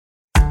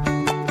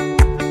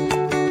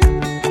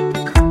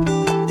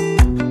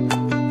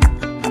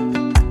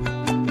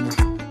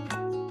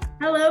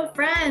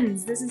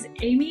friends. This is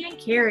Amy and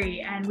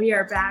Carrie, and we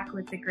are back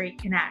with The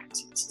Great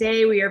Connect.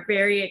 Today, we are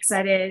very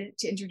excited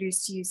to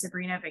introduce to you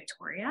Sabrina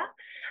Victoria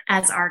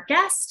as our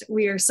guest.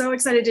 We are so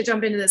excited to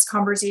jump into this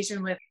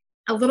conversation with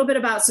a little bit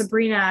about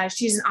Sabrina.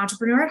 She's an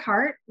entrepreneur at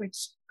heart,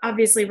 which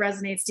obviously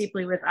resonates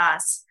deeply with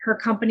us. Her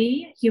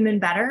company, Human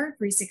Better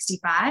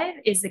 365,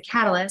 is the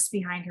catalyst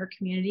behind her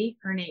community,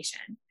 her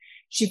nation.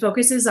 She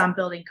focuses on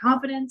building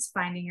confidence,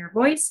 finding your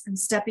voice, and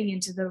stepping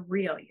into the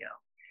real you.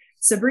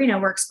 Sabrina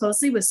works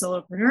closely with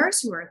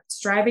solopreneurs who are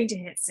striving to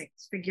hit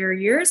six-figure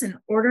years in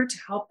order to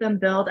help them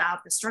build out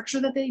the structure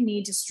that they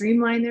need to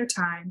streamline their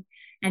time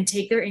and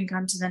take their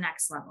income to the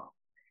next level.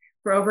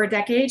 For over a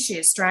decade, she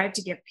has strived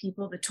to give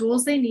people the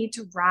tools they need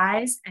to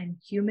rise and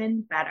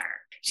human better.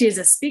 She is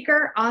a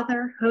speaker,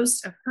 author,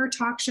 host of her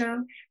talk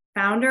show,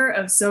 founder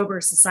of Sober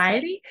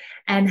Society,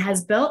 and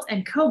has built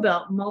and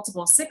co-built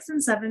multiple 6-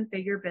 and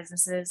 7-figure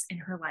businesses in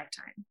her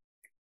lifetime.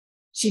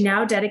 She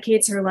now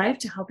dedicates her life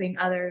to helping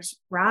others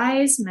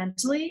rise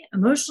mentally,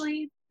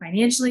 emotionally,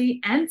 financially,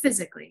 and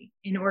physically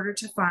in order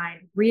to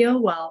find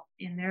real wealth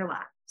in their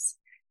lives.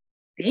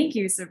 Thank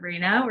you,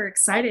 Sabrina. We're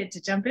excited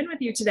to jump in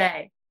with you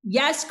today.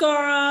 Yes,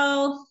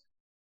 girl.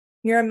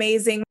 You're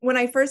amazing. When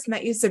I first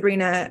met you,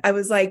 Sabrina, I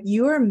was like,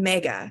 you are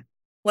mega.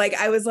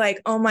 I was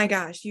like, oh my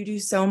gosh, you do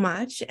so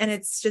much. And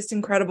it's just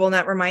incredible. And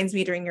that reminds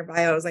me during your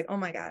bio, I was like, oh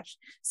my gosh.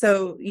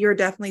 So you're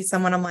definitely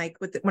someone I'm like,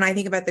 when I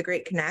think about the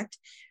Great Connect,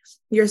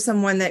 you're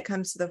someone that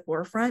comes to the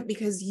forefront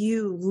because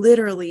you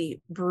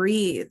literally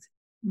breathe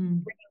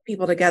bringing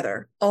people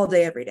together all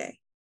day, every day.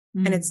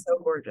 And it's so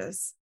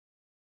gorgeous.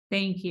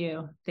 Thank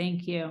you.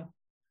 Thank you.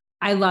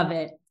 I love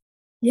it.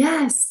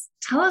 Yes.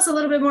 Tell us a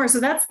little bit more.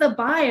 So that's the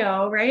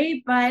bio,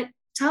 right? But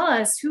tell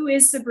us, who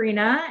is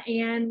Sabrina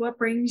and what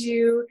brings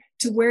you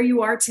to where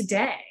you are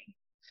today?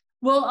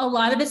 Well, a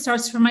lot of it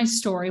starts from my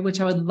story,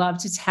 which I would love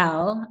to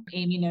tell.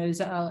 Amy knows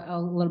a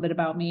little bit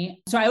about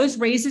me. So I was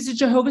raised as a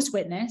Jehovah's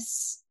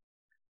Witness.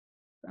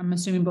 I'm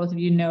assuming both of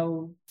you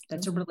know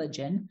that's a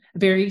religion, a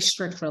very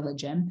strict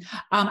religion.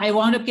 I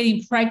wound up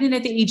getting pregnant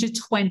at the age of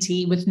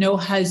 20 with no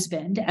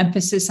husband,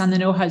 emphasis on the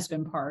no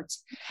husband part.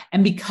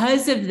 And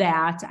because of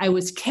that, I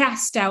was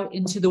cast out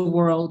into the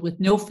world with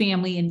no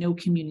family and no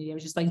community. I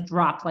was just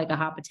dropped like a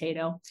hot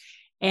potato.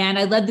 And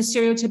I led the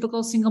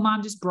stereotypical single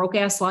mom, just broke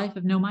ass life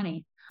of no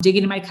money,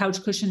 digging in my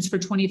couch cushions for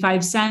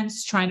 25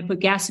 cents, trying to put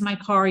gas in my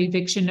car,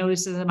 eviction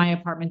notices at my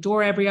apartment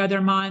door every other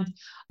month,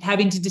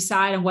 having to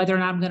decide on whether or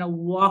not I'm going to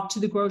walk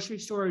to the grocery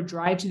store or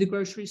drive to the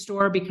grocery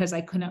store because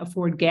I couldn't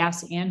afford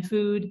gas and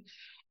food.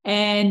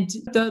 And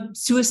the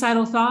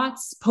suicidal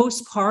thoughts,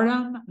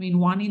 postpartum,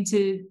 wanting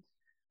to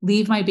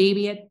leave my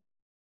baby at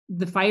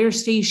the fire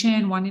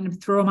station, wanting to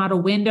throw him out a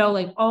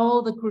window,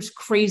 all the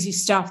crazy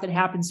stuff that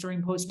happens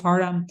during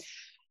postpartum,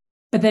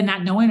 but then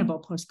not knowing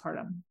about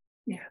postpartum.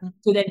 Yeah.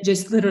 So then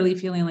just literally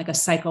feeling like a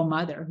psycho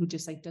mother who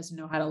just doesn't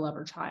know how to love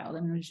her child.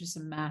 It was just a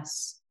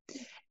mess.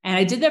 And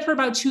I did that for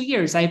about 2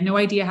 years. I have no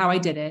idea how I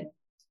did it.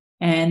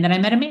 And then I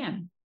met a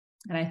man,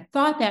 and I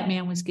thought that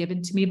man was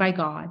given to me by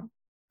God.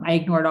 I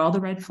ignored all the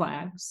red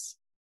flags.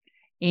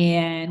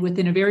 And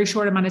within a very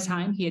short amount of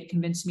time, he had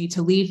convinced me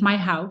to leave my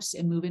house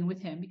and move in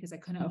with him because I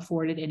couldn't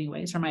afford it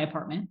anyways, or my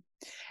apartment.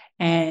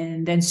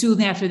 And then soon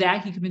after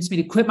that, he convinced me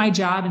to quit my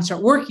job and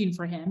start working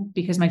for him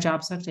because my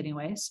job sucked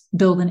anyways,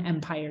 build an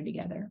empire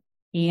together.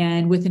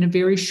 And within a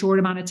very short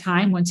amount of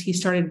time, once he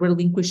started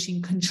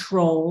relinquishing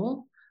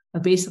control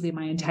of basically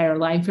my entire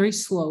life, very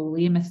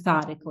slowly and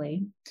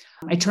methodically,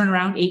 I turn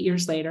around 8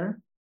 years later.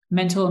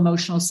 Mental,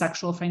 emotional,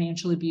 sexual,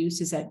 financial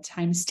abuse is at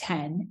times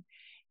 10.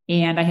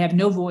 And I have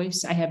no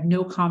voice. I have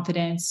no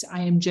confidence.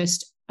 I am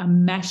just a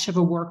mesh of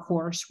a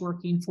workhorse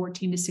working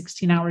 14 to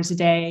 16 hours a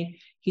day.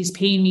 He's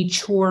paying me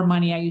chore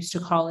money, I used to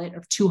call it,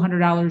 of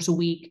 $200 a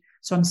week.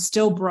 So I'm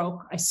still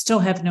broke. I still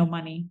have no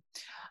money.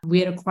 We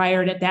had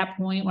acquired at that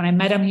point, when I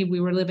met him,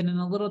 we were living in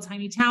a little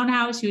tiny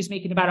townhouse. He was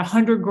making about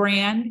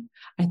 $100,000.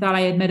 I thought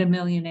I had met a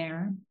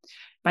millionaire.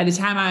 By the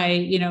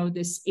time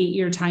this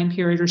 8-year time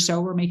period or so,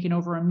 we're making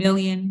over $1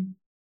 million.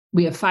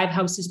 We have 5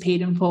 houses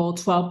paid in full,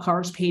 12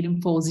 cars paid in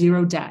full,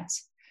 0 debt.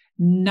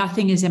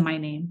 Nothing is in my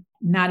name,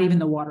 not even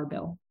the water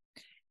bill.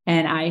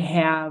 And I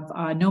have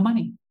no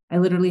money. I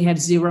literally have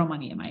 0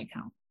 money in my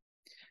account.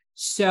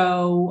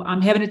 So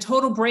I'm having a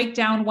total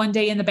breakdown one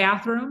day in the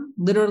bathroom,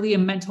 literally a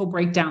mental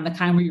breakdown, the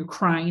kind where you're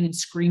crying and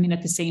screaming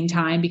at the same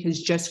time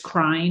because just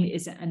crying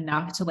isn't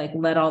enough to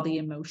let all the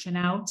emotion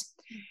out.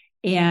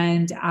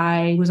 And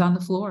I was on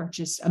the floor,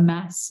 just a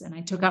mess. And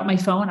I took out my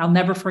phone. I'll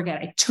never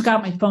forget. I took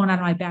out my phone out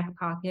of my back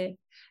pocket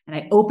and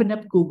I opened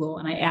up Google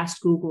and I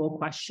asked Google a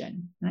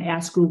question. And I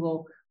asked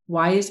Google,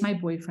 why is my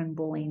boyfriend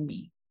bullying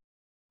me?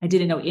 I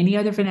didn't know any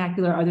other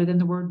vernacular other than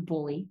the word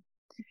bully.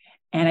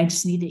 And I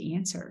just needed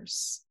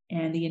answers.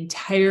 And the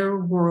entire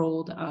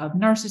world of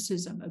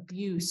narcissism,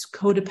 abuse,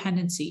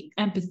 codependency,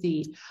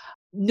 empathy,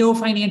 no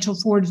financial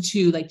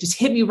fortitude, just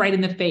hit me right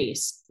in the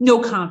face.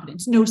 No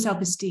confidence, no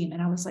self-esteem.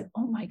 And I was like,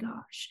 oh my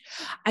gosh,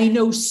 I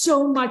know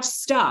so much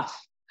stuff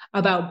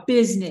about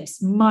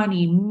business,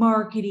 money,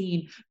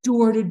 marketing,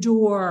 door to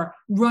door,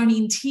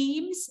 running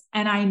teams.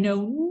 And I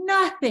know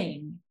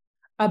nothing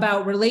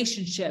about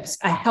relationships,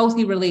 a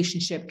healthy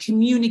relationship,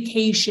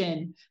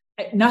 communication,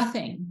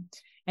 nothing.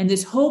 And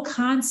this whole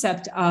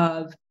concept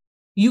of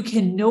you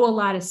can know a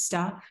lot of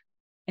stuff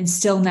and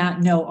still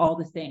not know all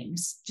the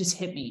things just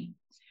hit me.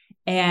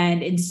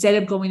 And instead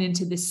of going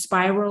into this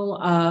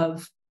spiral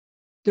of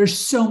there's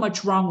so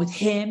much wrong with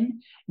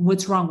him, and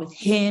what's wrong with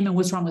him, and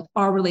what's wrong with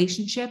our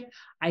relationship,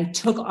 I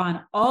took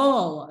on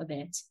all of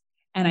it.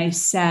 And I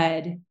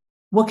said,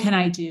 what can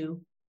I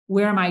do?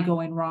 Where am I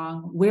going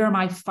wrong? Where am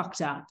I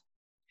fucked up?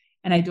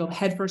 And I dove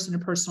headfirst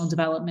into personal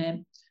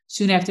development.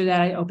 Soon after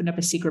that, I opened up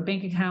a secret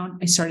bank account.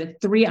 I started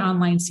 3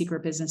 online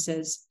secret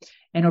businesses.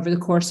 And over the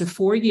course of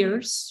 4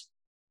 years,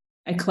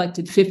 I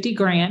collected 50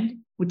 grand,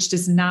 which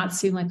does not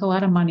seem like a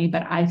lot of money,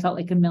 but I felt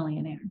like a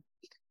millionaire.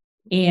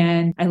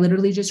 And I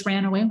literally just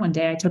ran away one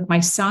day. I took my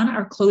son,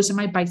 our clothes, and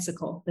my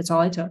bicycle. That's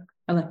all I took.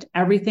 I left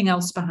everything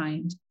else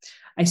behind.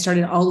 I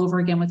started all over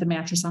again with a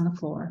mattress on the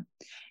floor.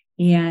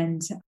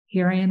 And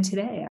here I am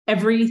today.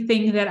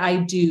 Everything that I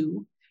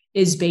do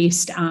is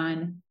based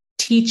on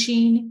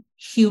teaching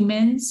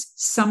humans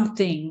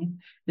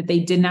something that they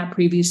did not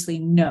previously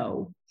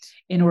know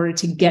in order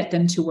to get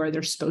them to where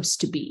they're supposed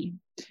to be,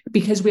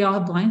 because we all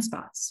have blind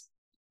spots.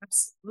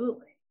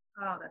 Absolutely.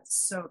 Oh, that's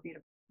so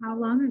beautiful. How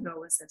long ago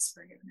was this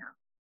for you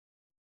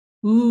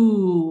now?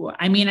 Ooh,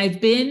 I mean,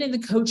 I've been in the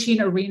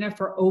coaching arena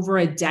for over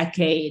a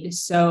decade.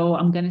 So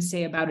I'm going to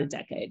say about a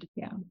decade.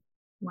 Yeah.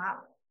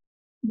 Wow.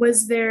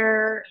 Was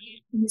there,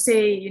 you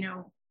say,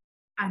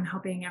 I'm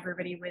helping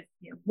everybody with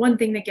one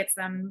thing that gets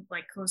them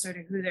like closer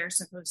to who they're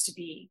supposed to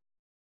be.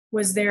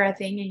 Was there a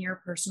thing in your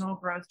personal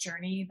growth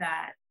journey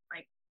that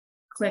like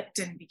clicked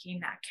and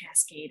became that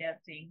cascade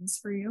of things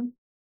for you?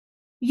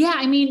 Yeah.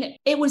 I mean,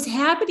 it was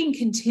happening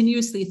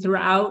continuously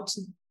throughout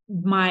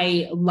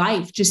my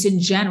life, just in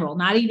general,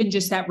 not even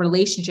just that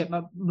relationship,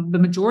 but the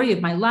majority of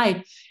my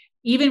life,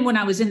 even when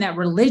I was in that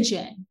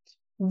religion,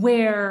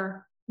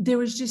 where there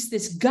was just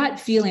this gut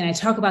feeling. I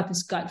talk about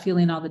this gut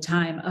feeling all the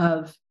time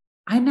of,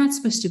 I'm not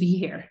supposed to be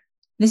here.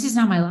 This is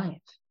not my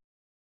life.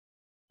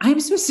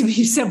 I'm supposed to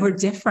be somewhere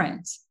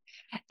different.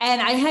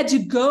 And I had to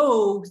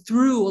go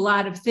through a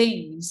lot of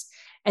things.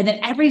 And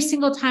then every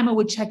single time I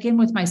would check in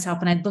with myself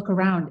and I'd look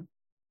around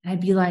and I'd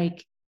be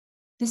like,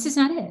 this is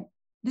not it.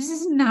 This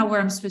is not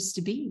where I'm supposed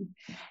to be.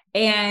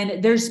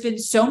 And there's been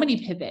so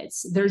many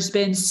pivots. There's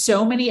been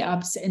so many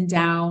ups and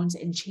downs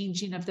and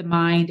changing of the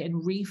mind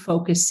and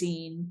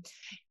refocusing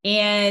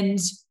and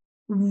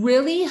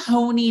really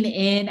honing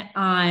in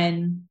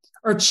on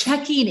or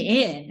checking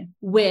in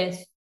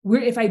with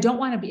where, if I don't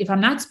want to be, if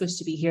I'm not supposed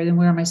to be here, then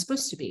where am I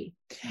supposed to be?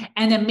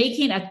 And then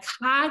making a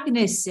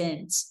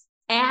cognizant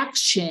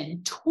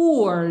action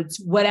towards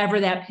whatever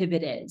that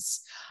pivot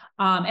is.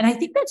 And I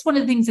think that's one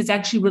of the things that's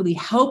actually really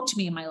helped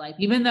me in my life,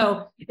 even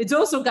though it's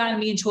also gotten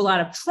me into a lot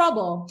of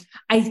trouble.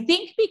 I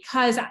think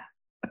because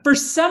for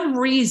some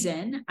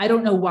reason, I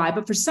don't know why,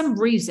 but for some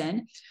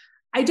reason,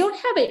 I don't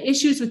have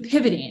issues with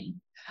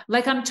pivoting.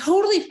 Like I'm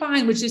totally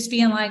fine with just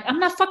being like, I'm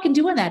not fucking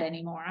doing that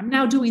anymore. I'm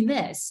now doing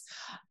this.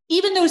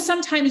 Even though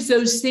sometimes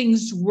those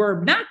things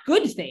were not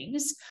good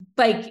things,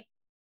 like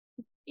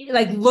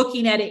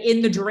looking at it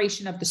in the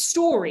duration of the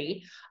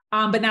story.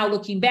 But now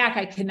looking back,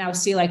 I can now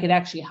see like it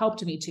actually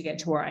helped me to get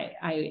to where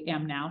I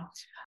am now.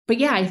 But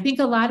yeah, I think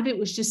a lot of it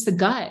was just the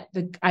gut.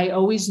 I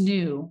always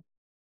knew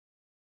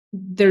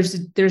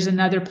there's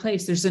another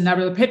place, there's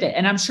another pivot.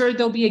 And I'm sure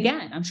there'll be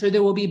again. I'm sure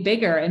there will be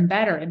bigger and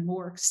better and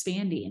more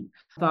expanding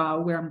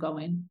where I'm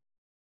going.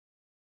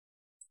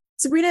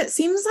 Sabrina, it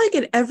seems like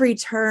at every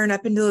turn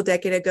up until a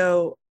decade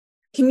ago,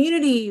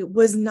 community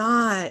was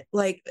not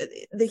like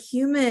the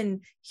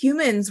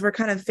humans were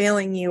kind of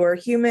failing you, or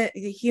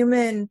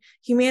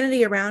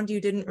humanity around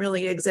you didn't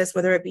really exist,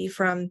 whether it be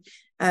from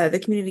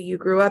the community you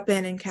grew up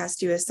in and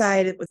cast you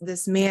aside with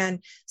this man.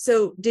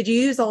 So did you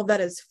use all of that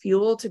as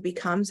fuel to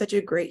become such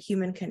a great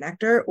human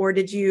connector? Or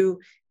did you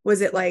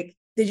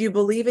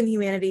believe in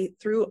humanity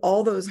through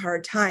all those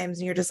hard times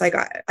and you're just like,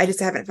 I just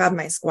haven't found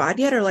my squad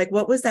yet? Or like,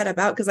 what was that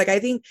about? Because like,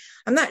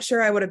 I'm not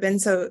sure I would have been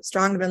so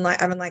strong to been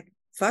like, I've been like,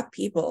 fuck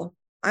people.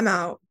 I'm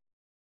out.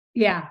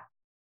 Yeah.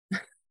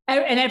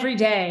 And every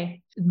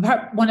day,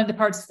 one of the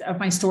parts of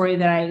my story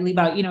that I leave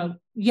out,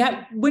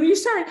 when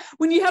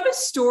you have a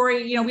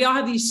story, we all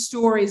have these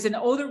stories, and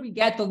the older we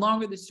get, the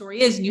longer the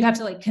story is. And you have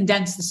to like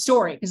condense the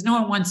story because no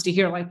one wants to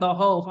hear like the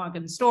whole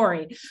fucking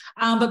story.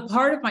 But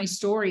part of my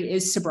story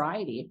is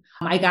sobriety.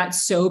 I got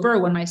sober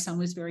when my son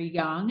was very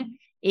young,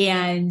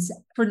 and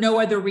for no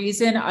other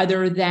reason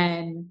other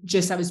than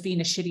just I was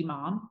being a shitty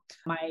mom.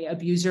 My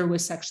abuser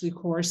was sexually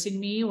coercing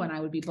me when I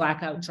would be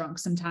blackout drunk.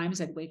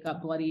 Sometimes I'd wake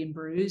up bloody and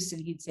bruised,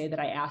 and he'd say that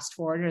I asked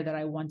for it or that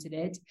I wanted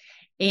it.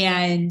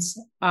 And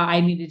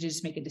I needed to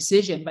just make a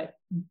decision. But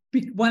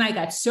when I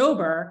got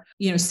sober,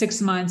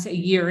 6 months, a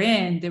year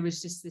in, there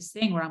was just this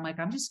thing where I'm like,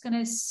 I'm just going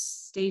to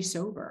stay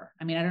sober.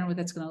 I mean, I don't know what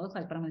that's going to look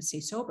like, but I'm going to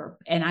stay sober.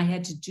 And I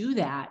had to do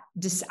that.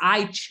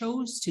 I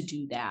chose to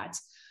do that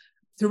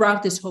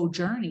throughout this whole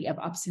journey of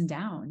ups and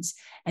downs.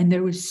 And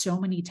there was so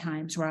many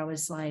times where I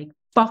was like,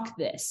 fuck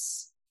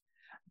this.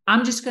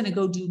 I'm just going to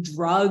go do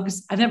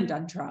drugs. I've never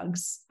done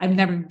drugs. I've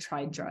never even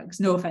tried drugs.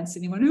 No offense to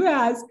anyone who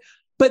has.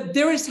 But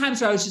there was times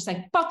where I was just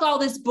like, fuck all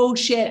this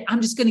bullshit.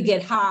 I'm just going to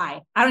get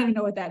high. I don't even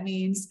know what that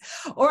means.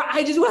 Or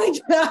I just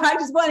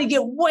want to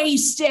get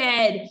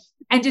wasted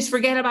and just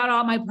forget about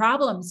all my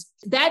problems.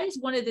 That is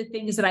one of the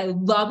things that I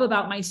love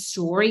about my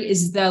story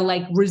is the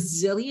like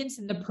resilience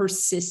and the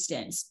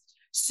persistence.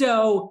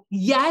 So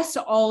yes,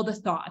 all the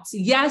thoughts,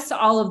 yes,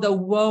 all of the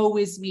woe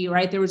is me,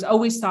 right? There was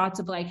always thoughts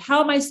of like,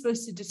 how am I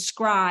supposed to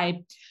describe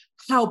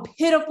how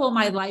pitiful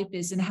my life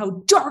is and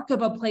how dark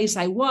of a place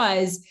I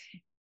was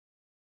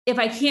if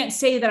I can't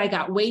say that I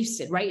got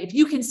wasted, right? If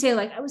you can say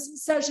like, I was in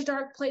such a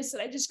dark place that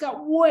I just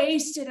got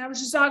wasted. I was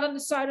just out on the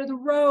side of the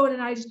road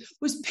and I just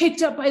was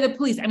picked up by the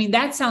police. I mean,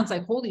 that sounds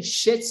like, holy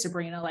shit,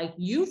 Sabrina, like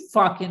you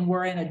fucking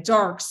were in a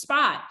dark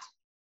spot.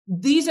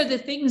 These are the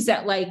things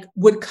that like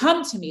would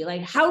come to me.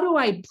 Like, how do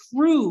I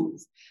prove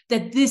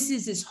that this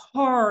is as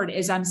hard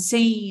as I'm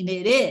saying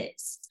it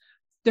is?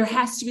 There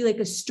has to be like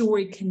a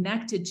story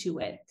connected to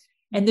it.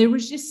 And there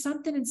was just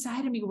something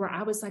inside of me where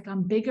I was like,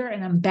 I'm bigger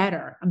and I'm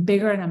better. I'm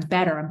bigger and I'm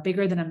better. I'm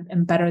bigger than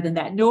I'm better than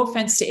that. No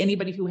offense to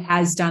anybody who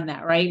has done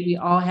that, right? We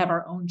all have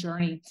our own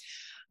journey.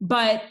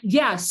 But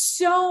yeah,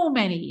 so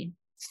many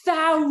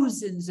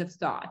thousands of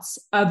thoughts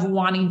of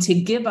wanting to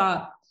give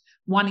up,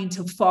 wanting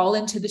to fall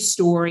into the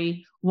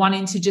story,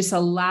 wanting to just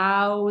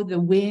allow the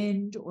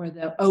wind or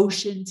the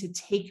ocean to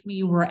take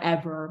me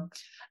wherever.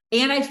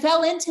 And I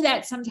fell into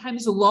that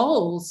sometimes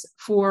lulls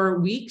for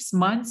weeks,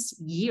 months,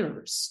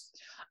 years.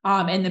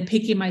 And then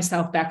picking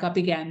myself back up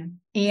again.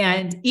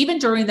 And even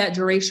during that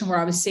duration where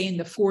I was saying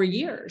the 4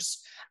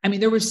 years, I mean,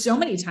 there were so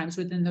many times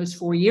within those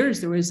 4 years,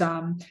 there was,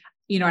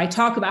 I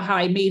talk about how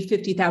I made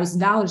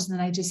 $50,000 and then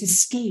I just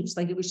escaped.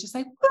 Like, it was just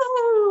like,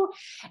 woo.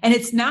 And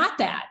it's not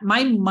that.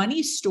 My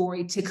money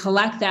story to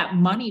collect that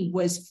money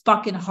was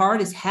fucking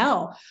hard as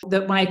hell.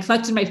 That when I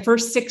collected my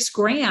first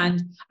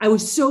 $6,000, I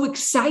was so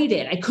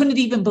excited. I couldn't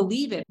even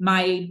believe it.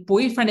 My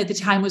boyfriend at the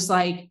time was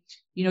like,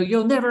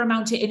 you'll never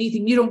amount to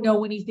anything. You don't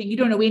know anything. You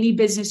don't know any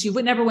business. You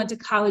never went to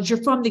college.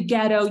 You're from the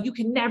ghetto. You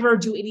can never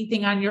do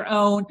anything on your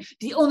own.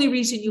 The only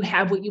reason you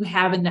have what you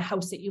have in the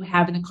house that you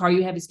have and the car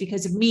you have is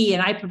because of me.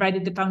 And I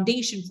provided the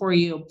foundation for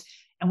you.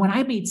 And when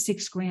I made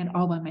 $6,000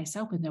 all by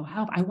myself with no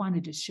help, I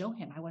wanted to show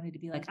him. I wanted to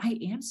be like, I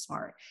am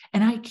smart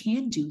and I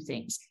can do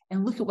things.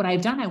 And look at what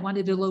I've done. I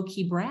wanted to low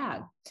key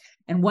brag.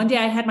 And one day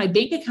I had my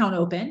bank account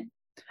open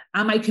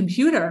on my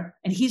computer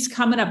and he's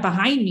coming up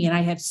behind me and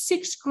I have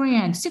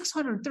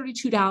 $6,632,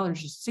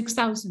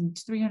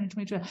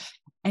 $6,322.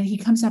 And he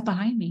comes up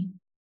behind me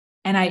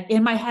and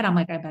in my head, I'm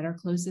like, I better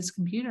close this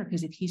computer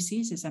because if he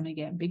sees this, I'm going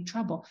to get in big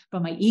trouble.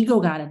 But my ego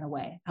got in the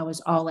way. I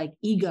was all like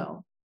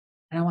ego.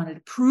 And I wanted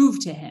to prove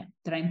to him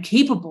that I'm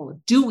capable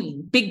of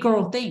doing big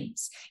girl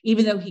things,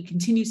 even though he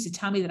continues to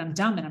tell me that I'm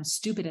dumb and I'm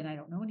stupid and I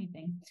don't know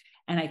anything.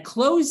 And I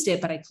closed it,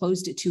 but I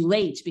closed it too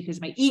late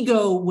because my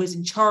ego was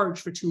in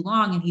charge for too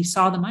long and he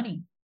saw the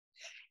money.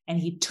 And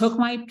he took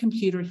my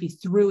computer, he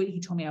threw it.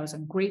 He told me I was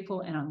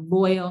ungrateful and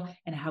unloyal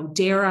and how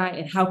dare I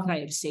and how could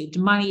I have saved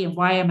money and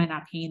why am I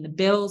not paying the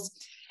bills?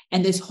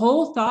 And this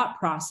whole thought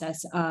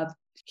process of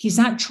he's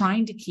not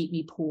trying to keep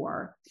me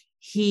poor.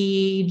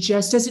 He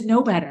just doesn't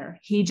know better.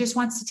 He just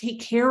wants to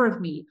take care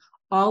of me.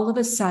 All of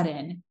a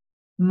sudden,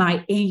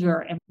 my anger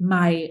and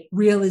my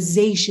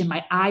realization,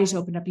 my eyes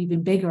opened up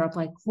even bigger of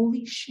like,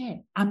 holy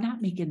shit, I'm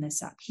not making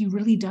this up. He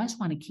really does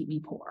want to keep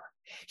me poor.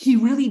 He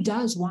really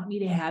does want me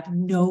to have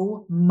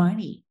no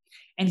money.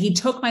 And he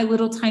took my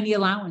little tiny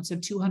allowance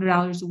of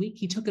 $200 a week.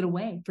 He took it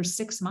away for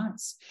 6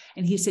 months.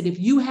 And he said, if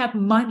you have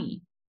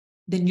money,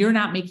 then you're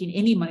not making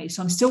any money.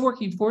 So I'm still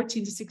working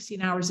 14 to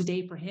 16 hours a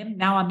day for him.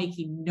 Now I'm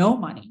making no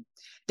money.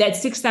 That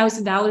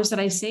 $6,000 that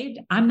I saved,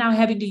 I'm now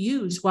having to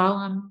use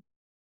while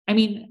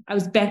I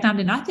was back down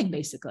to nothing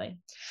basically.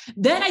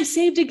 Then I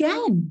saved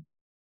again.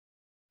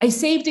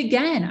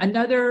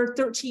 Another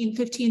 $13,000,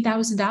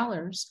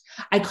 $15,000.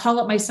 I call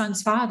up my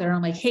son's father.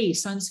 I'm like, hey,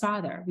 son's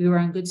father. We were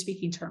on good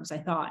speaking terms. I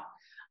thought,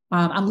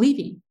 I'm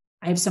leaving.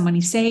 I have some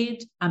money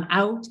saved. I'm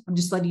out. I'm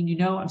just letting you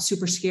know, I'm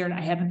super scared.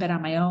 I haven't been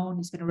on my own.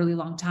 It's been a really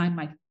long time.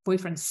 My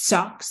boyfriend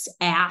sucks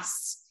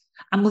ass.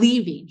 I'm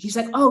leaving. He's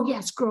like, oh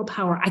yes, girl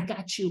power. I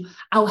got you.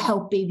 I'll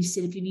help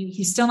babysit if you need.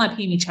 He's still not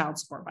paying me child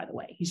support, by the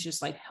way. He's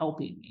just like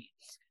helping me.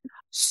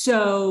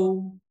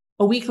 So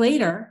a week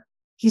later,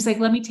 he's like,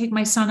 let me take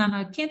my son on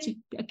a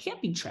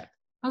camping trip.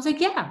 I was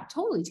like, yeah,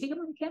 totally. Take him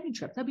on a camping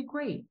trip. That'd be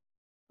great.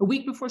 A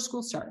week before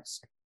school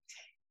starts.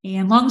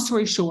 And long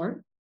story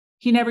short,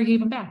 he never gave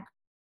him back.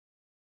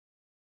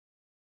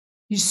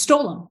 He just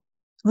stole him,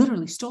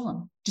 literally stole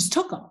him, just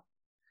took him.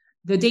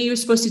 The day you're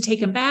supposed to take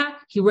him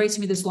back, he writes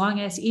me this long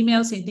ass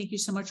email saying, thank you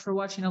so much for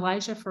watching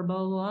Elijah for blah,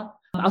 blah, blah.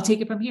 I'll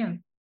take it from here.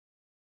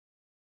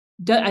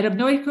 I have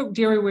no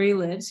idea where he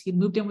lives. He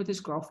moved in with his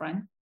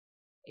girlfriend.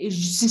 It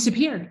just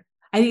disappeared.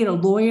 I had to get a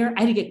lawyer.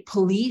 I had to get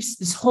police,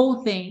 this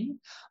whole thing.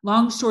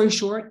 Long story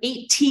short,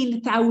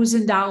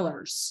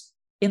 $18,000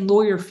 in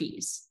lawyer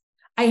fees.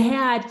 I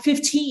had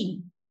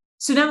 15.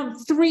 So now I'm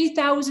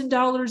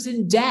 $3,000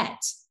 in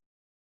debt.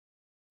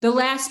 The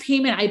last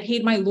payment I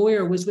paid my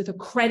lawyer was with a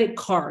credit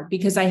card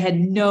because I had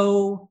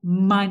no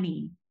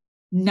money,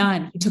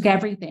 none. He took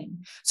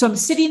everything. So I'm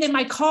sitting in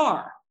my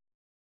car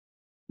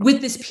with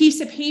this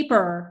piece of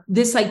paper,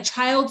 this like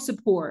child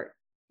support,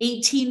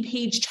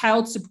 18-page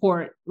child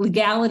support,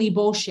 legality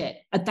bullshit,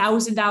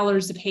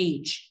 $1,000 a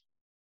page.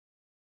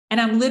 And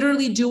I'm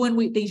literally doing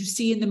what they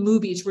see in the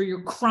movies where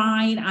you're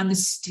crying on the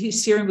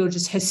steering wheel,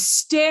 just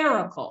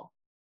hysterically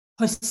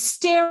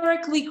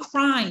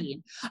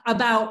crying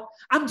about,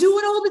 I'm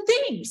doing all the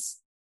things.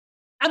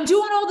 I'm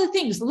doing all the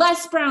things.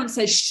 Les Brown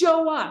says,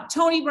 show up.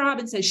 Tony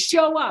Robbins says,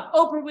 show up.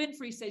 Oprah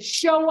Winfrey says,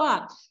 show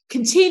up.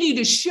 Continue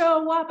to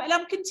show up. And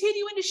I'm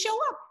continuing to show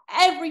up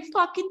every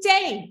fucking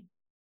day.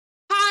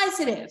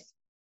 Positive.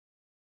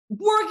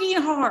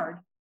 Working hard.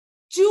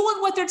 Doing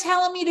what they're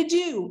telling me to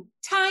do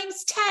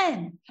times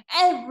 10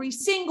 every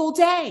single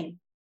day.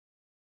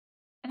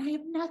 And I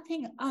have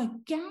nothing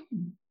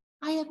again.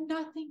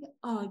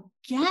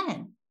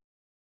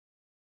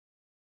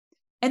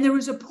 And there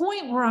was a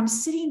point where I'm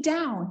sitting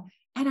down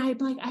and I'm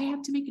like, I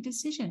have to make a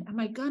decision. Am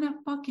I going to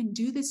fucking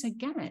do this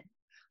again?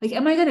 Like,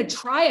 am I going to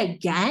try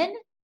again?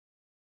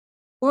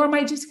 Or am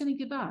I just going to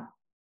give up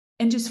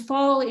and just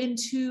fall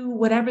into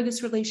whatever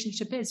this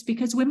relationship is?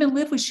 Because women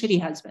live with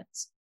shitty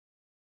husbands.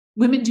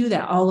 Women do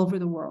that all over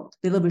the world.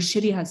 They live with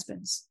shitty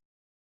husbands.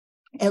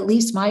 At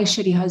least my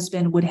shitty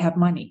husband would have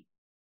money.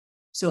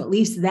 So at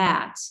least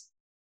that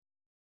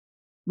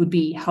would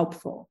be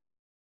helpful.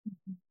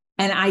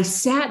 And I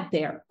sat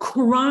there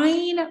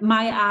crying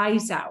my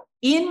eyes out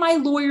in my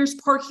lawyer's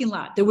parking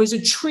lot. There was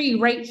a tree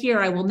right here.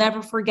 I will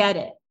never forget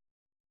it.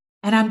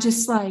 And I'm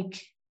just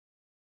like,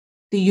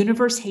 the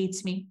universe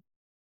hates me.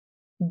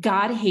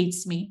 God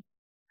hates me.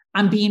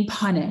 I'm being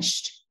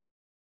punished.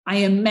 I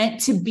am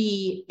meant to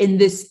be in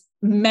this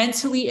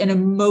mentally and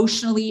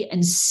emotionally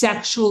and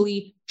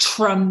sexually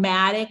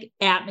traumatic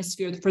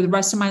atmosphere for the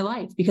rest of my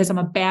life because I'm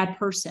a bad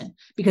person,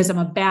 because I'm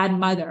a bad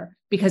mother,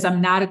 because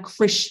I'm not a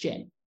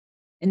Christian.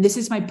 And this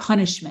is my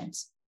punishment.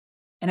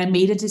 And I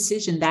made a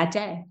decision that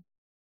day.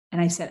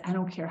 And I said, I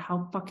don't care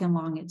how fucking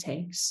long it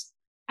takes.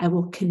 I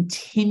will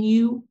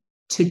continue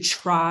to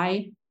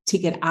try to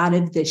get out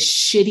of this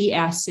shitty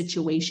ass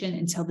situation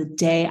until the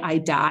day I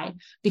die.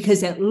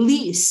 Because at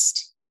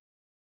least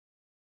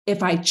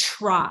if I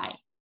try,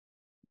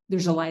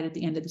 there's a light at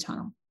the end of the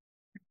tunnel.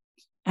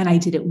 And I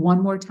did it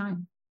one more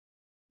time.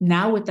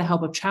 Now with the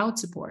help of child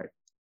support.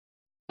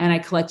 And I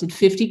collected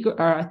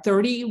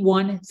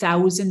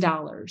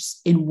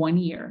 $31,000 in 1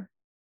 year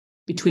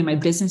between my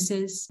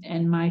businesses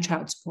and my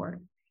child support.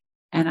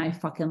 And I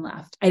fucking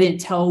left. I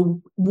didn't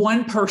tell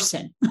one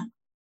person.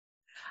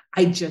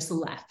 I just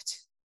left.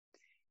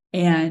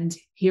 And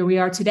here we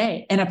are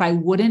today. And if I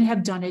wouldn't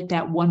have done it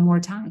that one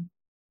more time,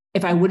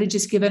 if I would have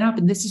just given up,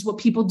 and this is what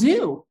people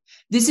do.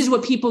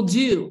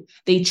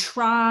 They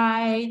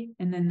try,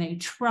 and then they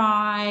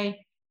try,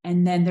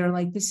 and then they're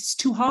like, this is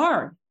too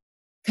hard.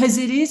 Because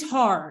it is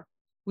hard.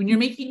 When you're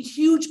making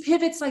huge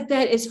pivots like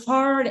that, it's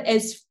hard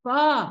as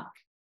fuck.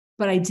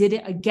 But I did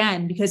it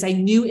again because I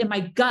knew in my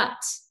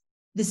gut,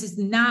 this is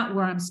not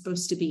where I'm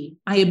supposed to be.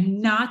 I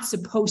am not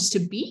supposed to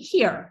be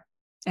here.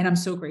 And I'm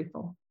so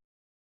grateful.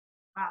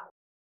 Wow.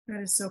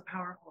 That is so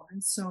powerful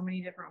in so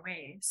many different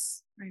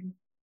ways.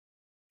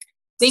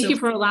 Thank you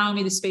for allowing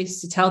me the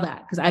space to tell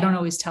that, because I don't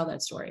always tell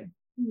that story.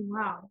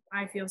 Wow.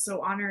 I feel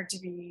so honored to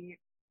be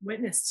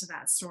witness to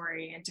that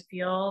story and to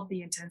feel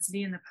the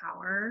intensity and the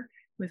power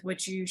with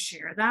which you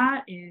share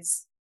that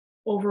is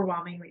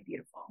overwhelmingly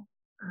beautiful.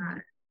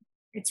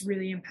 It's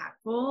really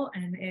impactful,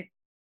 and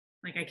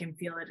I can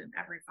feel it in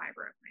every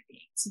fiber of my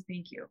being. So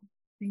thank you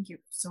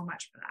so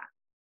much for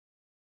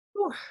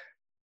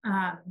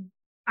that.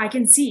 I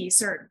can see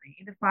certainly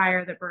the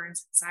fire that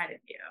burns inside of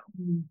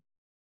you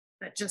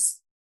that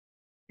just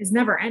is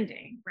never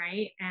ending,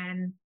 right?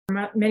 And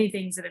many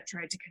things that have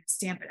tried to kind of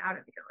stamp it out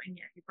of you, and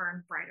yet you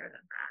burn brighter than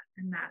that.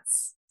 And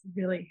that's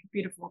really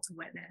beautiful to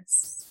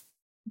witness.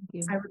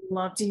 I would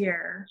love to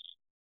hear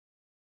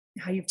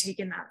how you've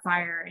taken that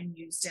fire and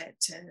used it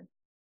to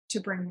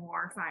bring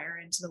more fire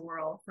into the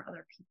world for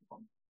other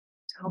people,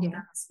 to help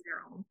them see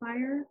their own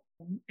fire,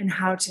 and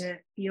how to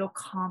feel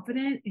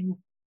confident in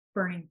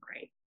burning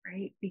bright,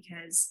 right?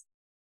 Because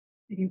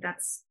I think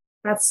that's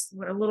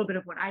what a little bit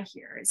of what I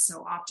hear is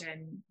so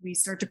often we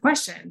start to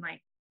question,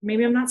 like,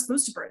 maybe I'm not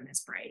supposed to burn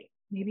this bright.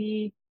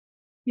 Maybe,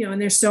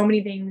 and there's so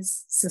many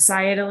things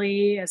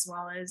societally as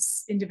well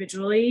as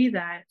individually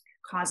that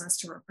cause us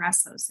to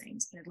repress those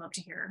things. But I'd love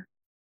to hear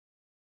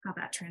how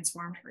that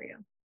transformed for you.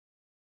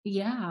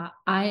 Yeah,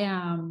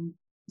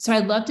 so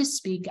I'd love to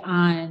speak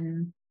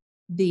on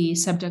the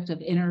subject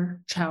of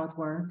inner child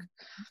work.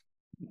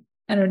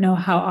 I don't know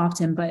how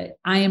often, but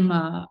I am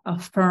a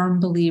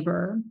firm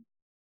believer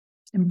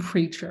and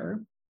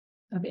preacher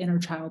of inner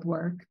child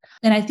work.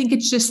 And I think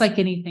it's just like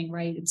anything,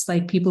 right? It's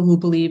like people who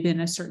believe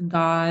in a certain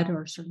God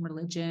or a certain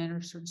religion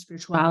or certain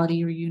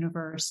spirituality or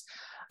universe.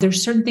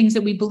 There's certain things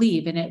that we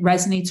believe, and it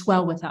resonates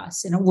well with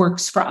us and it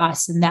works for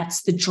us. And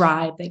that's the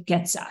drive that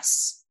gets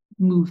us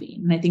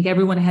moving. And I think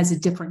everyone has a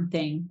different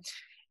thing.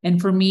 And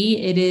for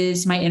me, it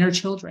is my inner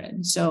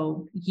children.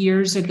 So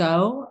years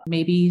ago,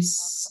 maybe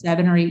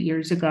 7 or 8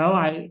 years ago,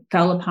 I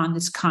fell upon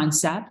this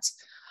concept,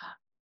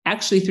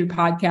 actually through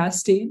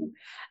podcasting,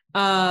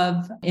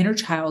 of inner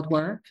child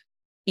work.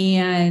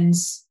 And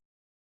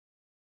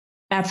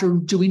after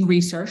doing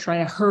research,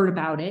 right, I heard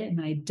about it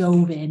and I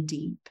dove in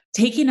deep,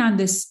 taking on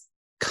this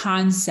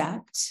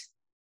concept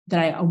that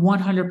I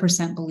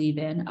 100% believe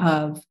in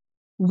of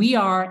we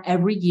are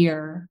every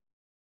year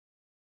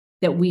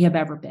that we have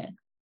ever been.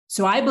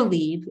 So I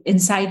believe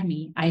inside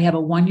me, I have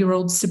a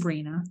 1-year-old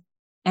Sabrina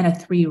and a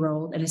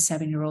 3-year-old and a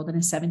 7-year-old and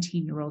a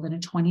 17-year-old and a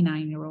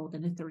 29-year-old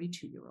and a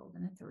 32-year-old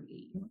and a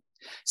 38-year-old.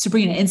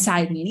 Sabrina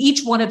inside me. And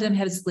each one of them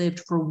has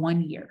lived for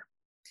 1 year.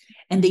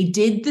 And they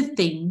did the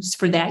things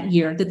for that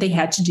year that they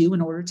had to do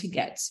in order to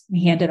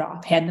hand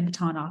the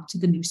baton off to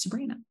the new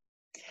Sabrina.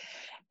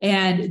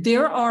 And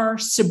there are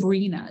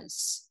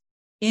Sabrinas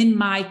in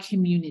my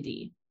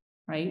community,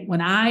 right?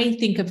 When I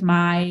think of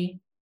my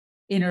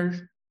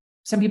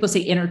some people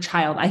say inner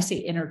child, I say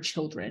inner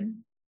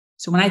children.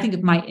 So when I think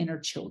of my inner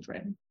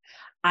children,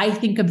 I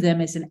think of them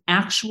as an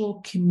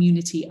actual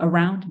community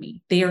around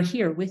me. They are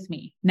here with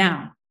me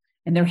now,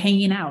 and they're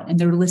hanging out and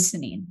they're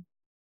listening.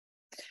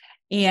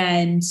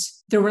 And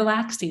they're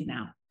relaxing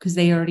now because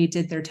they already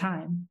did their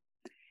time.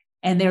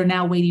 And they're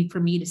now waiting for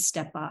me to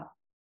step up.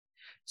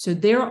 So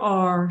there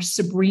are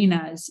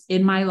Sabrinas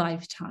in my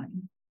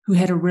lifetime who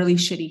had a really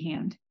shitty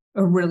hand.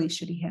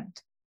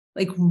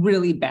 Like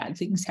really bad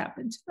things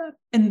happened to them.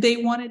 And they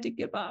wanted to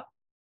give up.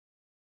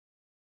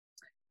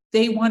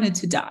 They wanted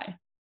to die.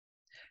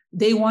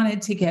 They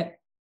wanted to get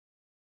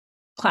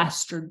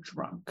plastered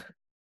drunk.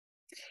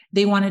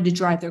 They wanted to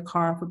drive their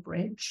car off a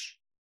bridge.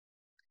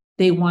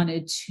 They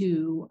wanted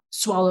to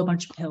swallow a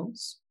bunch of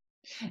pills.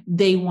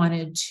 They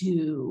wanted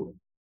to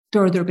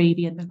throw their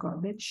baby in the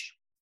garbage.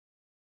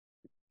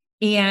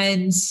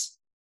 And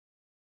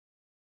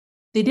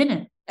they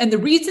didn't. And the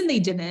reason they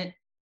didn't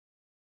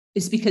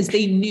is because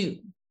they knew.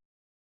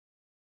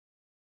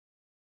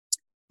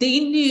 They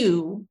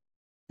knew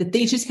that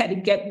they just had to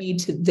get me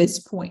to this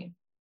point.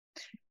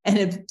 And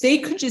if they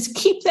could just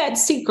keep that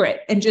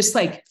secret and just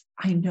like,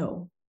 I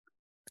know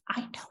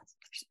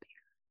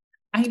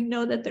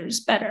that there's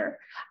better.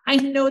 I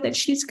know that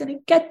she's going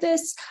to get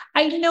this.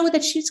 I know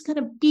that she's going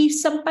to be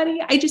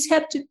somebody. I just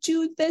have to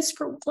do this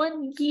for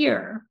 1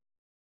 year.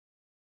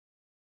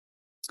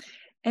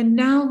 And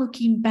now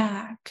looking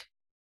back,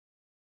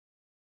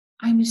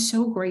 I'm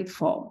so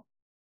grateful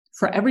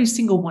for every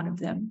single one of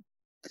them.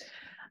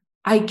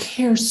 I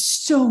care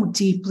so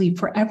deeply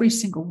for every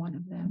single one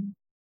of them.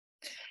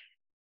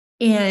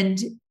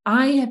 And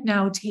I have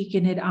now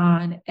taken it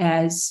on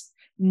as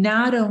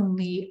not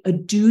only a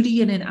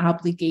duty and an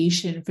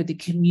obligation for the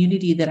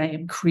community that I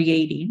am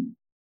creating,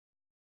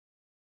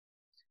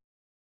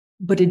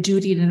 but a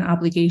duty and an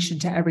obligation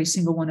to every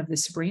single one of the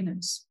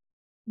Sabrinas.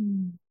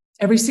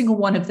 Every single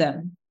one of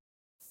them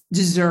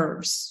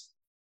deserves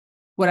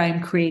what I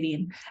am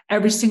creating.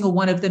 Every single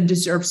one of them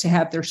deserves to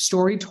have their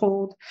story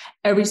told.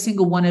 Every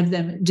single one of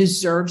them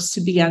deserves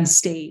to be on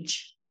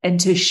stage and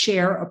to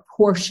share a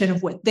portion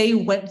of what they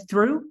went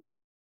through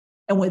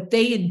and what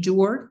they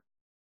endured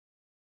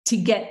to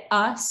get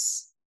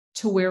us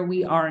to where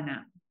we are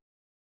now.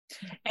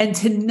 And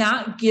to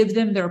not give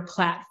them their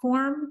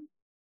platform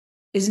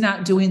is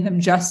not doing them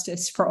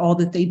justice for all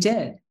that they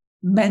did.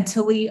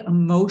 Mentally,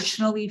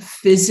 emotionally,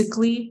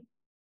 physically,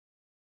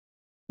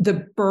 the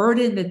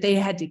burden that they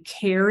had to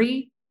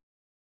carry,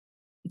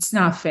 it's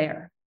not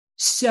fair.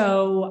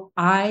 So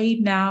I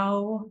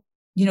now,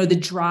 the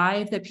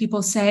drive that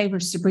people say, for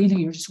Sabrina,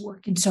 you're just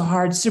working so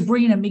hard.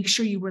 Sabrina, make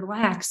sure you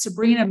relax.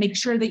 Sabrina, make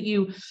sure that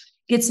you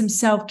get some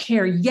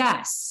self-care.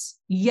 Yes.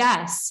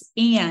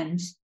 And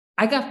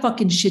I got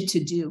fucking shit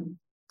to do,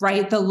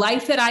 right? The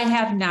life that I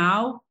have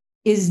now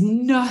is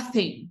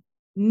nothing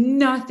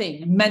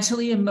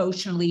mentally,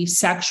 emotionally,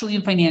 sexually,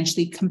 and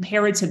financially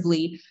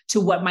comparatively to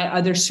what my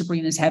other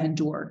Sabrinas have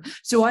endured.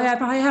 So I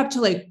have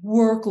to like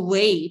work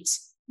late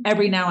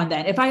every now and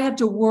then. If I have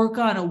to work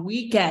on a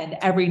weekend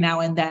every now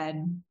and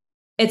then,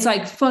 it's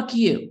like, fuck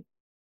you.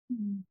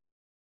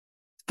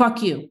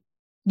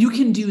 You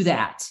can do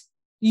that.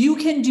 You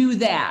can do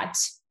that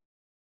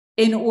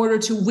in order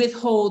to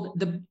withhold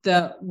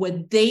the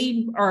what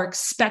they are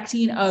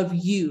expecting of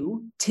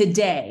you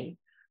today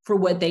for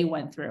what they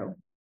went through.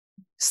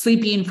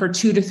 Sleeping for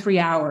 2 to 3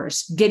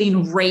 hours,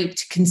 getting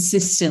raped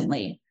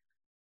consistently,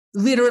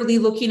 literally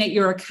looking at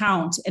your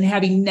account and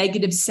having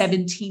negative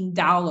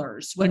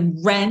 $17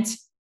 when rent,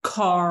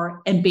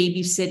 car, and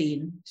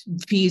babysitting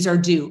fees are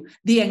due.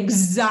 The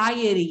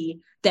anxiety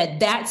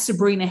that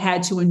Sabrina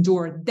had to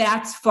endure,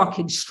 that's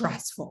fucking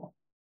stressful.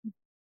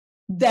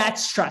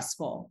 That's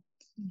stressful.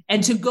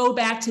 And to go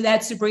back to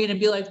that Sabrina and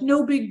be like,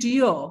 no big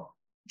deal,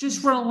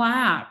 just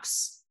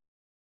relax.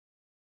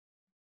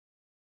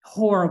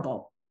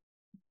 Horrible.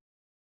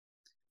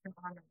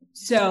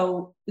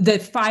 So the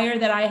fire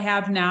that I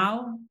have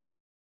now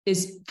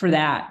is for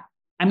that.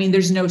 I mean,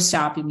 there's no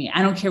stopping me.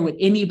 I don't care what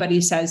anybody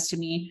says to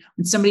me.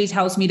 When somebody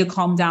tells me to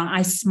calm down,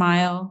 I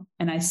smile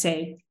and I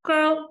say,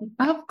 girl,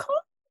 of course.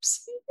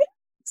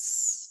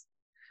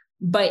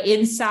 But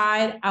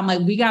inside, I'm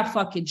like, we got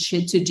fucking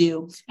shit to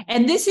do.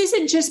 And this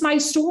isn't just my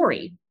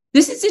story.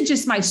 This isn't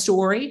just my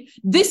story.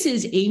 This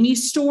is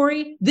Amy's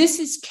story. This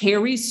is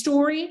Carrie's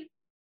story.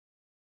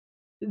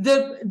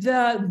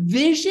 The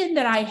vision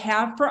that I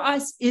have for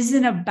us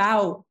isn't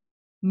about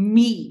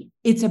me.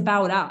 It's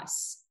about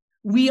us.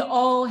 We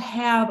all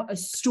have a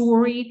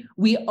story.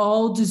 We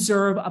all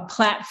deserve a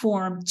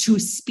platform to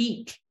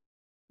speak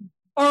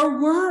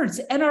our words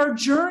and our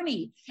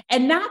journey,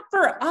 and not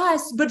for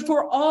us, but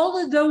for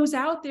all of those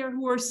out there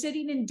who are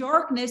sitting in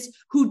darkness,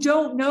 who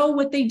don't know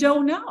what they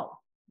don't know.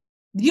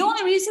 The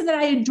only reason that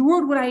I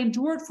endured what I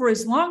endured for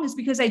as long is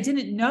because I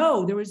didn't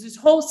know. There was this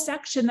whole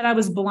section that I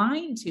was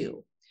blind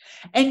to.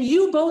 And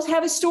you both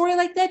have a story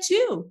like that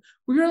too,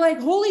 where you're like,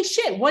 holy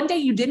shit, one day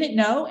you didn't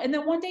know, and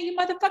then one day you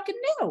motherfucking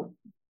knew.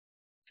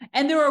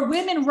 And there are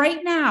women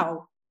right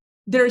now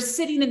that are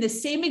sitting in the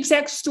same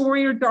exact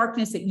story or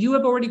darkness that you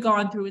have already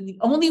gone through. And the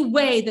only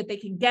way that they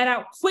can get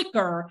out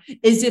quicker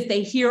is if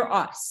they hear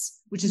us,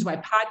 which is why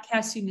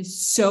podcasting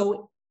is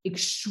so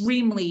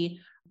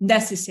extremely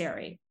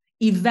necessary.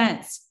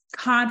 Events,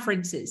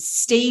 conferences,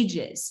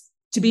 stages,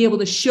 to be able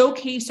to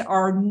showcase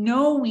our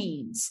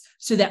knowings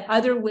so that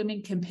other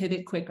women can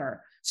pivot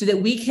quicker, so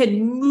that we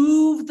can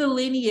move the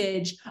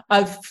lineage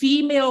of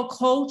female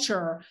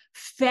culture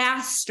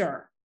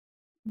faster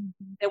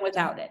than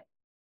without it.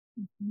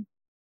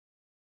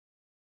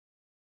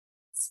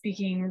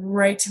 Speaking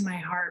right to my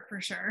heart for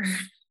sure.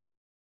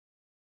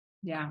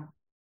 Yeah.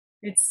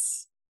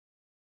 It's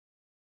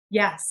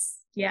yes.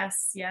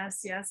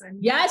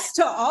 And yes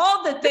to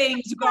all the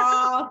things,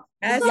 girl.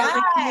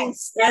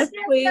 Yes,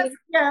 please.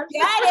 Get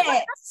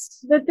it.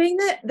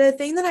 The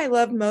thing that I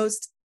love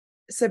most,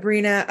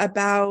 Sabrina,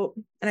 about,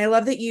 and I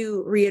love that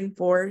you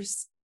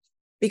reinforce,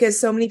 because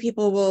so many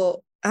people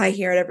will, I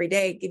hear it every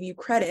day, give you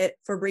credit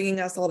for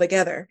bringing us all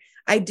together.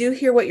 I do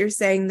hear what you're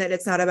saying, that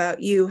it's not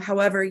about you.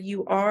 However,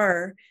 you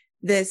are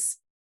this,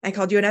 I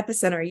called you an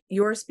epicenter.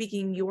 You're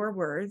speaking your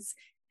words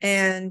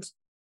and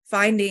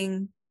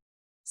finding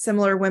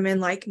similar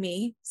women like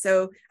me.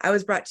 So I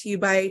was brought to you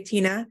by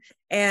Tina,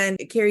 and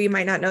Carrie, you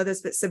might not know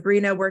this, but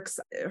Sabrina works,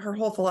 her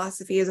whole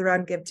philosophy is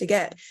around give to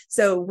get.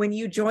 So when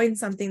you join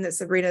something that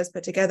Sabrina has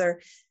put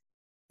together,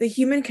 the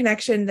human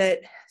connection that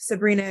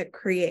Sabrina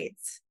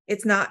creates,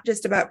 it's not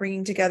just about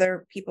bringing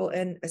together people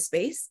in a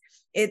space.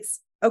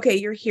 It's, okay,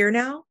 you're here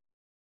now,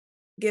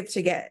 give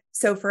to get.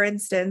 So for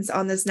instance,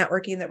 on this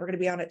networking that we're going to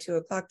be on at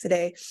 2:00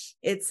 today,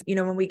 it's,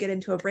 when we get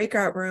into a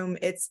breakout room,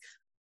 it's,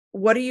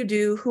 what do you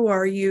do? Who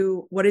are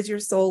you? What is your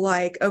soul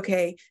like?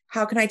 Okay,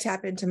 how can I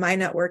tap into my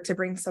network to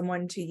bring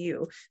someone to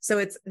you? So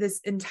it's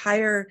this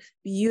entire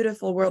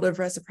beautiful world of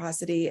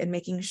reciprocity and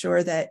making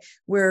sure that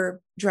we're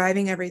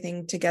driving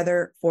everything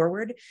together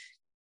forward.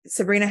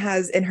 Sabrina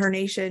has in her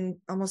nation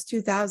almost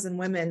 2,000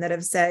 women that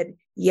have said,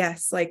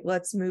 yes, like,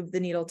 let's move the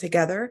needle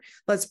together.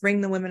 Let's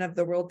bring the women of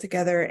the world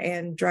together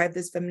and drive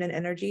this feminine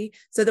energy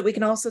so that we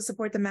can also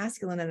support the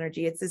masculine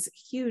energy. It's this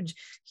huge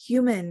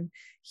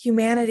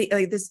humanity,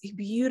 like this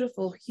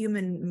beautiful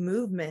human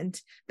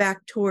movement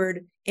back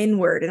toward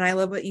inward. And I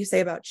love what you say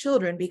about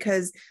children,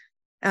 because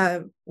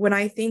when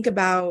I think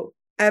about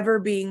ever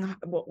being,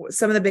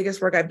 some of the biggest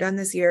work I've done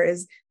this year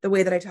is the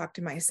way that I talk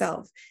to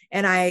myself.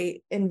 And I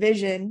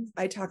envision,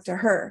 I talk to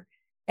her,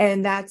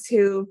 and that's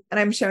who, and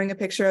I'm showing a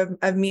picture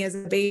of me as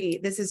a baby.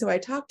 This is who I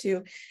talk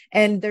to.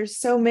 And there's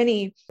so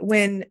many,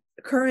 when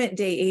current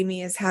day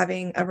Amy is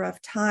having a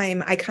rough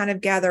time, I kind of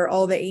gather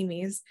all the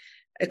Amys,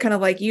 kind of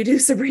like you do,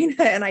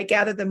 Sabrina, and I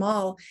gather them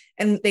all,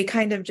 and they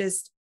kind of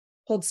just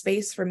hold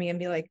space for me and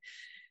be like,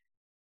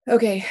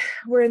 okay,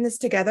 we're in this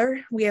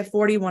together. We have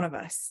 41 of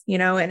us,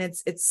 and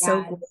it's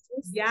so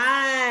gorgeous.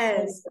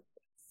 Yes.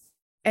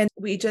 And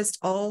we just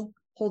all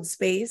hold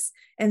space.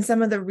 And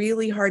some of the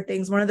really hard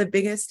things, one of the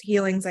biggest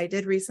healings I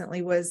did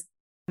recently was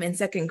in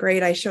second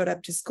grade. I showed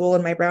up to school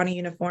in my brownie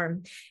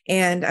uniform,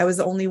 and I was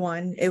the only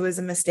one. It was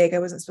a mistake. I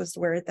wasn't supposed to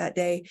wear it that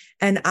day.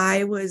 And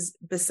I was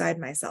beside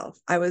myself.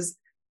 I was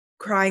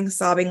crying,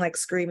 sobbing, like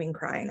screaming,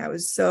 crying. I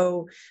was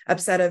so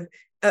upset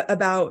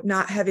about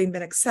not having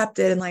been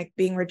accepted and like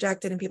being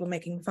rejected and people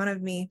making fun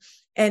of me.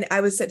 And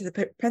I was sent to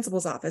the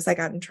principal's office. I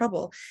got in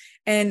trouble.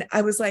 And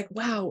I was like,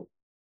 wow,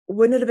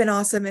 wouldn't it have been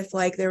awesome if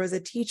like there was a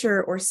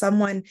teacher or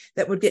someone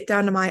that would get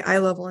down to my eye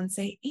level and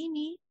say,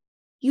 Amy,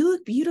 you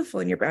look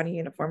beautiful in your brownie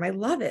uniform. I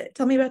love it.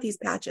 Tell me about these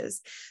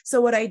patches.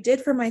 So what I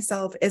did for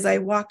myself is I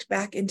walked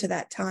back into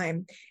that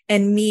time,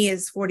 and me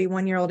as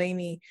 41-year-old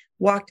Amy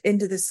walked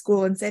into the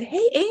school and said,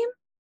 hey, Aim,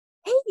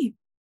 hey,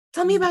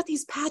 tell me about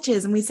these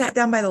patches. And we sat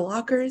down by the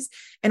lockers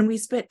and we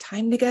spent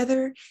time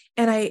together.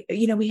 And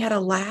we had a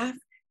laugh,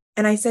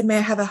 and I said, may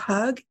I have a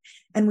hug?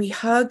 And we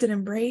hugged and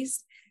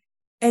embraced.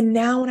 And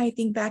now when I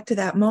think back to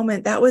that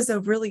moment, that was a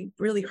really,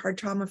 really hard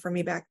trauma for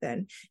me back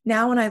then.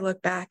 Now, when I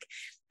look back,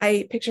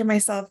 I picture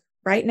myself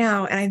right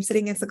now, and I'm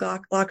sitting against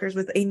the lockers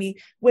with Amy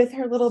with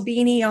her little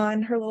beanie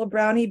on, her little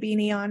brownie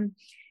beanie on.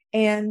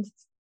 And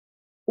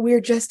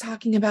we're just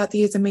talking about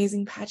these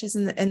amazing patches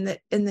and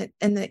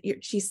that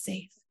she's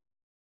safe.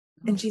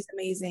 and she's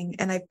amazing.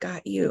 And I've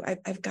got you.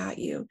 I've got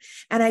you.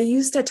 And I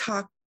used to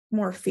talk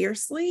more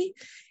fiercely,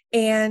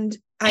 and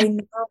I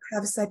now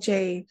have such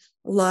a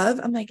love.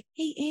 I'm like,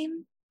 hey,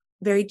 Aim,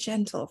 very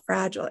gentle,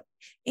 fragile.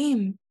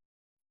 Aim,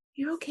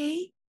 you're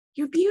okay.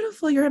 You're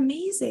beautiful. You're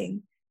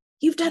amazing.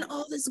 You've done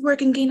all this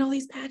work and gained all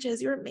these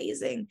patches. You're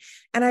amazing.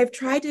 And I've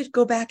tried to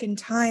go back in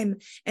time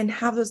and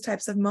have those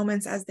types of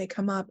moments as they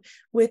come up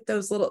with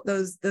those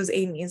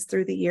Amy's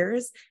through the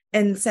years,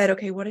 and said,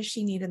 okay, what does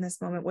she need in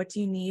this moment? What do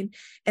you need?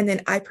 And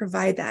then I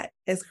provide that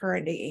as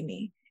current day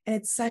Amy. And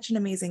it's such an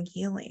amazing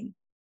healing.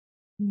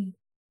 Oh,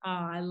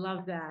 I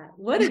love that.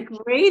 What a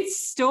great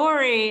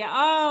story.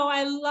 Oh,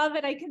 I love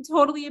it. I can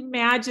totally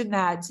imagine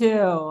that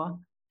too.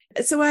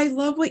 So I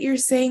love what you're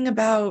saying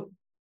about,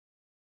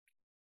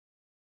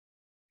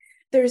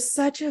 there's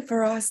such a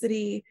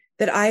ferocity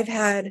that I've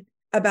had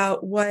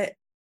about what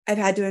I've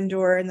had to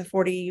endure in the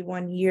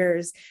 41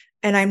 years.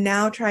 And I'm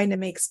now trying to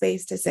make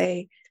space to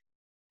say,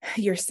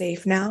 you're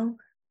safe now.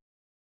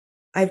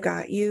 I've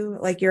got you.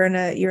 Like you're in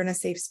a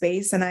safe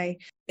space. And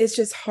it's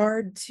just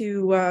hard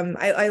to,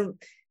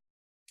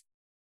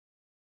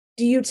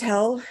 do you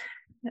tell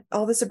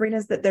all the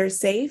Sabrinas that they're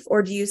safe?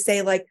 Or do you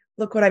say like,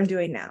 look what I'm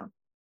doing now?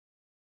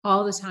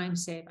 All the time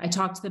safe. I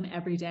talk to them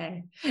every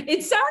day.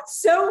 It sounds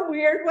so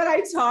weird when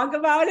I talk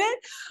about it,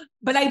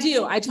 but I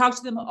do. I talk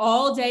to them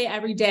all day,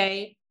 every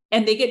day,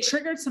 and they get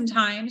triggered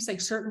sometimes. Like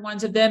certain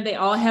ones of them, they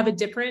all have a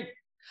different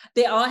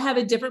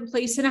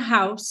place in a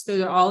house.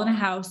 They're all in a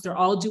house. They're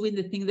all doing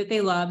the thing that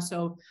they love.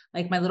 So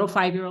like my little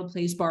 5-year-old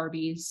plays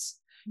Barbies.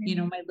 You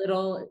know, my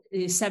little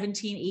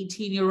 17,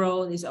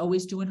 18-year-old is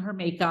always doing her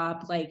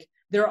makeup. Like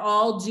they're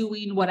all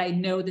doing what I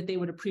know that they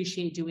would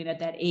appreciate doing at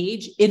that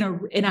age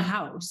in a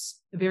house,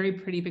 a very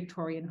pretty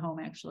Victorian home,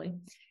 actually.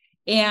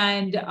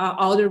 And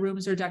all their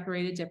rooms are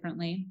decorated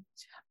differently.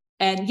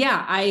 And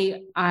yeah,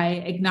 I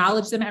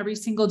acknowledge them every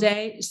single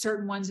day.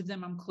 Certain ones of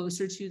them I'm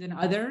closer to than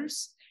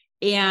others.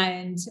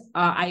 And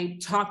I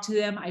talk to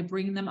them, I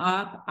bring them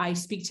up, I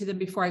speak to them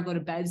before I go to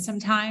bed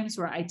sometimes,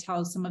 where I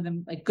tell some of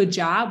them like, good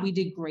job. We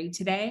did great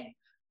today.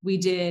 We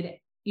did,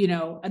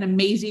 an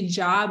amazing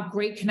job,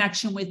 great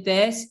connection with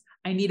this.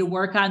 I need to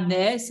work on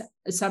this.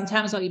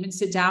 Sometimes I'll even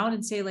sit down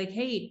and say like,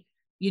 hey,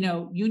 you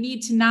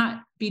need to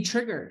not be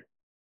triggered.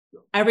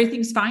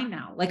 Everything's fine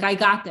now. Like I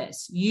got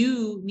this.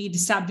 You need to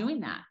stop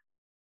doing that.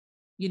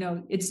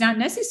 It's not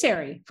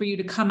necessary for you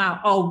to come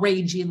out all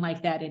raging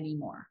like that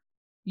anymore.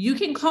 You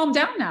can calm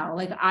down now.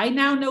 Like I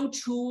now know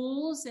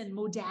tools and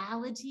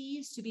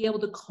modalities to be able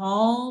to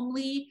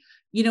calmly,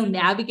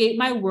 navigate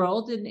my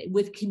world, and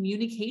with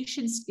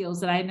communication skills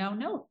that I now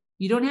know.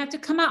 You don't have to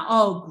come out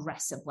all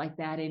aggressive like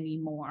that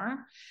anymore.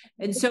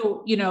 And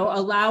so,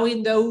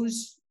 allowing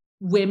those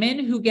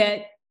women who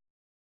get,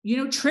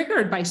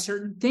 triggered by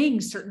certain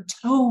things, certain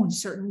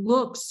tones, certain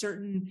looks,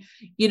 certain,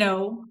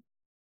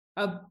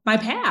 of my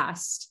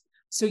past.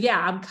 So yeah,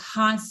 I'm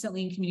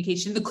constantly in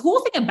communication. The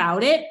cool thing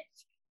about it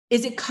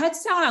is it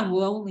cuts down on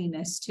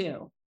loneliness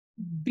too,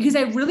 because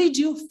I really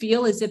do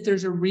feel as if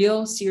there's a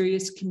real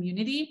serious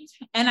community.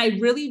 And I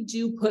really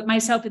do put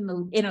myself in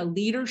a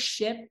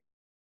leadership,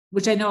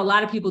 which I know a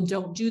lot of people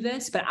don't do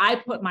this, but I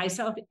put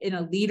myself in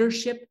a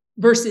leadership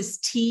versus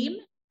team.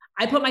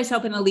 I put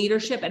myself in a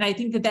leadership. And I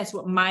think that that's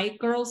what my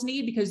girls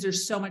need, because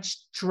there's so much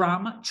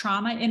trauma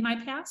in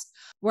my past,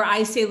 where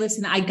I say,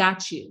 listen, I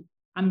got you.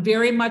 I'm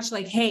very much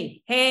like,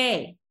 hey,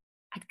 I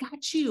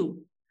got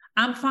you.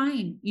 I'm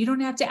fine. You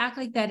don't have to act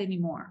like that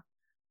anymore.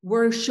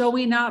 We're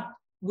showing up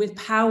with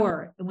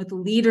power and with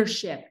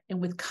leadership and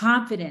with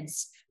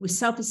confidence, with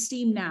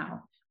self-esteem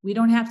now. We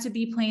don't have to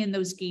be playing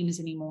those games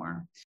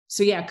anymore.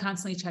 So yeah,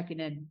 constantly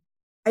checking in.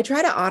 I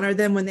try to honor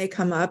them when they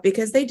come up,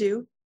 because they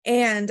do.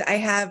 And I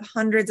have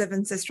hundreds of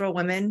ancestral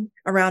women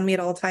around me at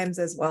all times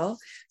as well.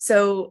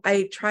 So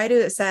I try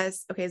to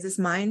assess, okay, is this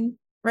mine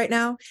right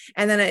now?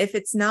 And then if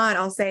it's not,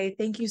 I'll say,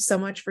 thank you so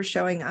much for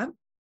showing up.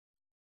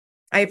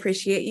 I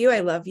appreciate you. I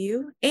love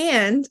you.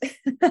 And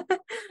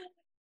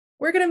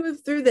we're going to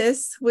move through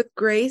this with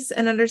grace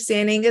and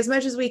understanding as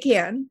much as we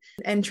can,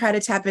 and try to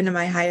tap into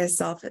my highest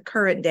self at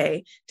current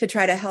day to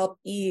try to help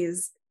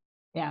ease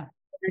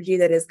energy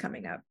that is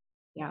coming up.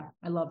 Yeah.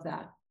 I love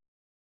that.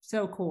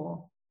 So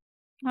cool.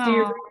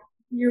 So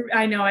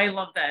I know I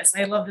love this.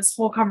 I love this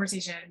whole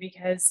conversation,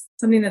 because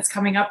something that's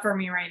coming up for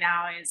me right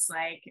now is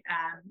like,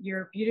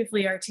 you're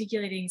beautifully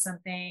articulating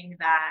something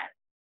that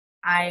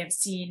I have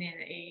seen in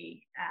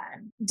a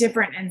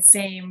different and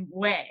same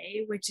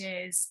way, which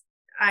is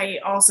I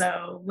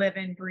also live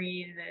and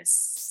breathe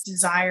this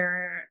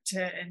desire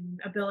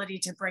and ability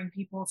to bring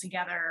people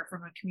together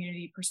from a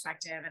community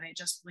perspective. And I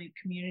just believe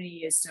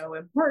community is so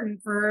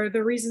important for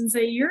the reasons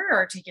that you're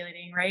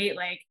articulating, right?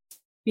 Like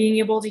being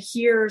able to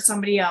hear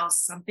somebody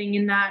else, something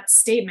in that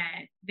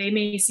statement, they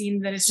may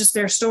seem that it's just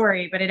their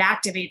story, but it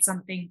activates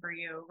something for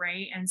you,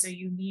 right? And so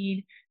you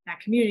need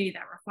that community,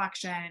 that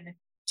reflection,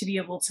 to be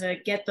able to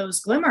get those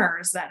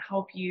glimmers that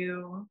help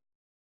you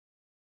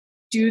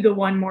do the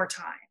one more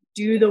time,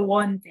 do the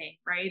one thing,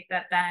 right?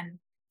 That then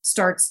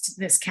starts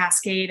this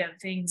cascade of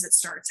things that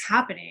starts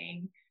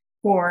happening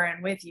for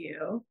and with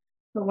you.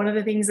 But one of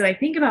the things that I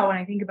think about when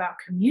I think about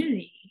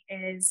community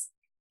is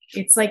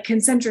it's like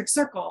concentric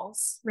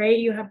circles, right?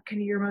 You have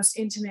kind of your most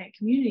intimate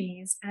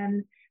communities,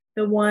 and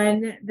the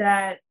one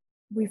that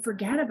we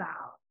forget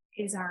about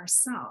is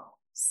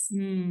ourselves.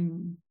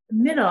 Mm. The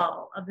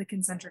middle of the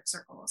concentric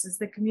circles is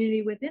the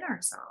community within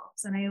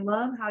ourselves. And I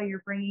love how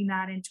you're bringing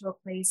that into a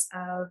place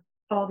of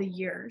all the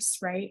years,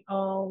 right?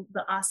 All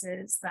the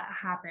us's that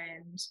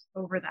happened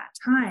over that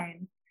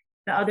time.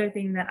 The other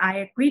thing that I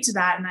equate to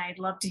that, and I'd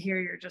love to hear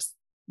your just,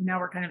 now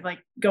we're kind of like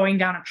going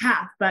down a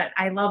path, but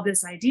I love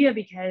this idea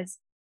because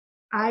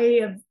I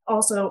have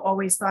also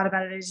always thought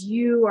about it as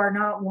you are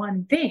not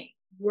one thing.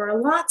 You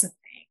are lots of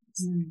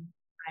things. Mm.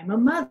 I'm a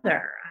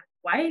mother, I'm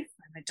a wife,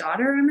 I'm a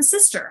daughter, I'm a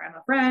sister, I'm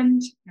a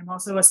friend. I'm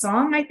also a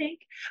song, I think,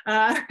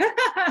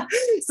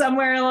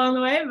 somewhere along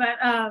the way.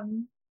 But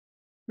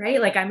right,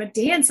 like I'm a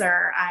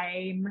dancer,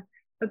 I'm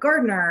a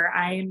gardener,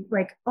 I'm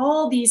like,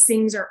 all these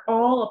things are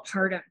all a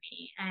part of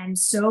me. And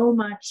so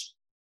much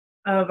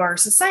of our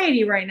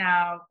society right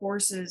now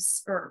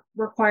forces or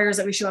requires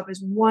that we show up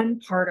as one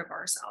part of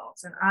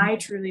ourselves. And I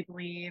truly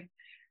believe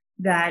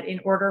that in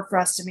order for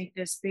us to make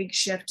this big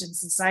shift in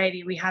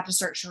society, we have to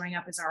start showing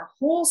up as our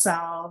whole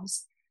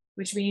selves,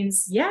 which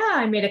means, yeah,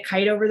 I made a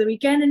kite over the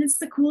weekend and it's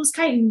the coolest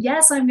kite. And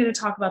yes, I'm going to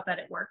talk about that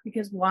at work,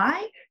 because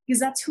why? Because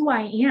that's who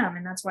I am.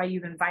 And that's why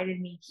you've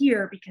invited me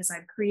here, because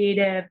I'm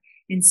creative,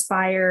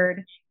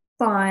 inspired,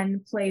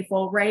 fun,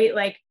 playful, right?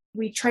 Like,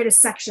 we try to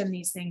section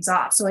these things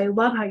off. So I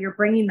love how you're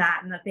bringing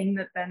that. And the thing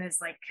that then is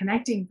like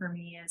connecting for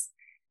me is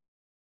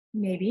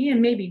maybe,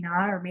 and maybe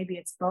not, or maybe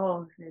it's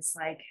both, is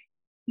like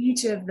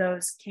each of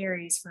those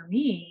carries for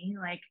me.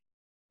 Like,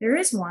 there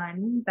is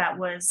one that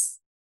was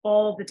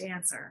all the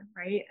dancer,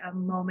 right? A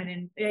moment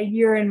in a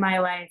year in my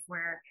life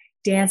where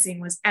dancing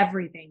was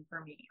everything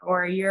for me,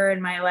 or a year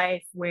in my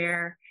life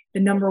where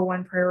the number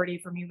one priority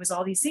for me was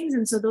all these things.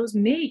 And so those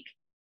make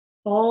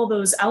all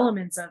those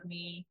elements of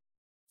me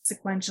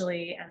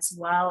sequentially, as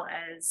well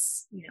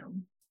as, you know,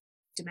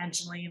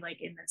 dimensionally, like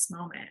in this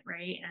moment,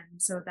 right?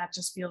 And so that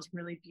just feels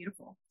really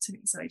beautiful to me.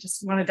 So I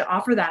just wanted to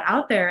offer that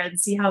out there and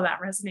see how that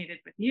resonated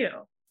with you.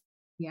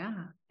 Yeah,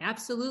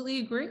 absolutely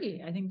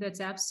agree. I think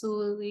that's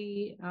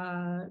absolutely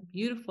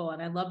beautiful.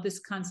 And I love this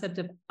concept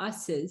of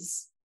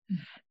us's.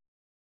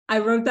 I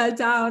wrote that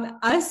down.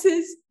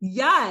 Us's.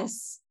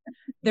 Yes.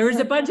 There's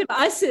a bunch of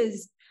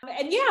us's.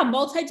 And yeah,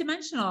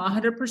 multidimensional,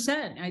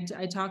 100%.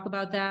 I talk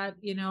about that,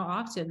 you know,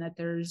 often, that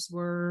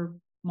we're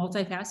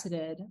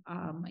multifaceted.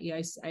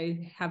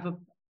 I have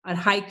a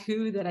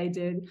haiku that I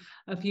did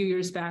a few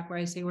years back where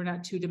I say, we're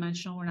not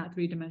 2-dimensional, we're not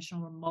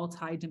 3-dimensional, we're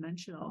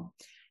multidimensional.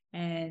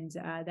 And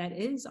that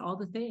is all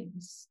the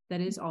things.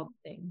 That is all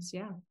the things.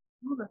 Yeah.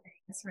 All the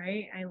things,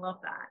 right? I love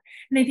that.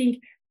 And I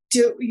think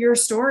to your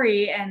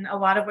story and a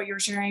lot of what you're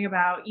sharing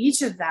about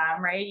each of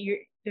them, right?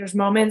 There's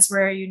moments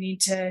where you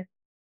need to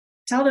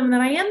tell them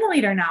that I am the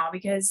leader now,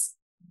 because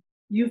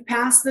you've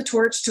passed the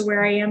torch to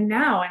where I am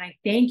now. And I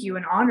thank you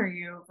and honor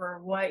you for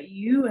what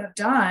you have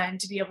done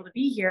to be able to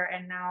be here.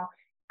 And now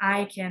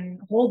I can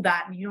hold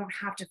that, and you don't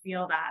have to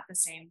feel that the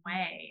same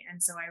way.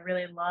 And so I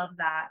really love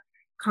that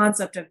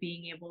concept of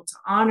being able to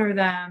honor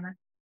them,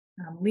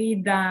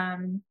 lead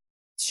them,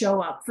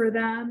 show up for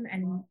them,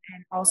 and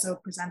also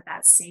present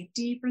that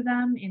safety for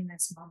them in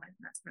this moment.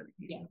 And that's really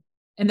beautiful.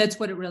 Yeah. And that's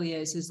what it really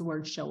is the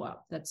word show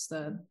up. That's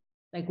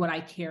like what I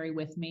carry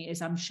with me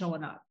is I'm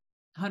showing up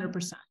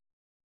 100%.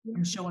 Yeah.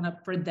 I'm showing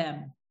up for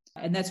them.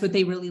 And that's what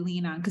they really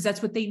lean on, because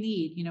that's what they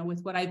need. You know,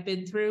 with what I've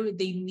been through,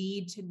 they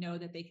need to know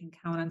that they can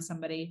count on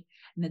somebody,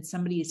 and that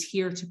somebody is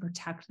here to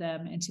protect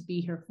them and to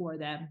be here for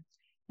them.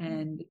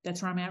 And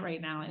that's where I'm at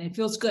right now. And it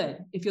feels good.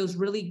 It feels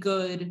really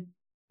good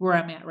where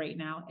I'm at right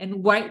now.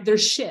 And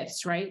there's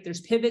shifts, right?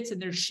 There's pivots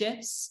and there's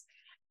shifts.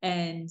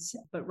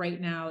 But right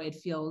now it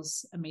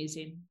feels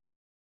amazing.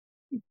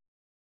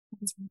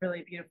 It's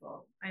really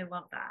beautiful. I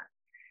love that.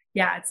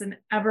 Yeah, it's an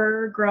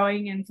ever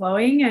growing and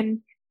flowing,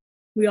 and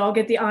we all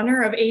get the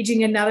honor of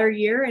aging another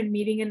year and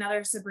meeting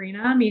another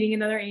Sabrina, meeting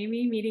another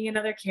Amy, meeting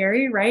another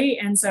Carrie, right?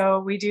 And so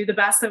we do the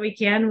best that we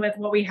can with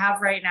what we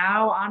have right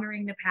now,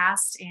 honoring the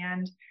past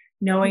and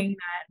knowing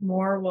that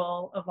more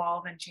will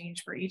evolve and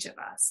change for each of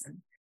us. And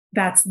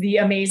that's the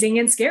amazing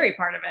and scary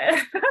part of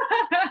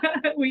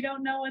it. We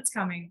don't know what's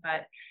coming,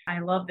 but I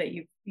love that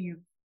you've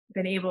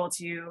been able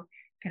to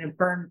kind of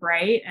burn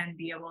bright and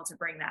be able to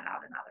bring that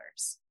out in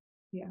others.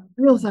 Yeah,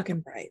 real fucking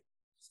bright.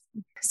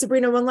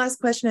 Sabrina, one last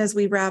question as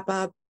we wrap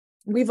up.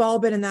 We've all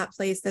been in that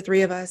place, the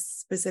three of us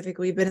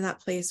specifically, we've been in that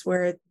place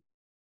where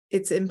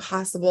it's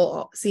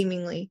impossible,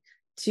 seemingly,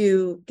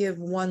 to give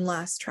one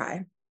last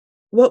try.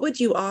 What would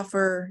you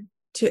offer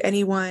to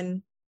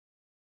anyone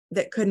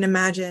that couldn't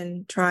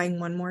imagine trying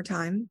one more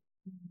time?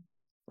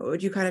 What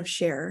would you kind of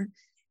share?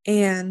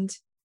 And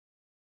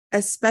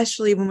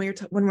especially when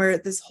we're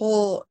this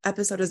whole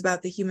episode is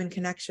about the human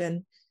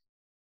connection,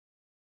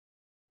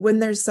 when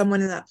there's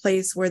someone in that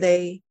place where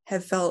they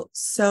have felt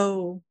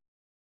so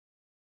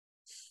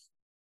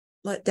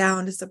let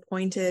down,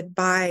 disappointed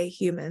by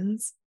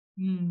humans,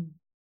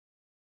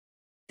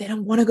 they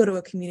don't want to go to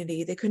a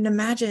community. They couldn't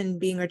imagine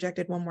being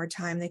rejected one more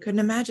time. They couldn't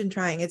imagine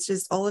trying. It's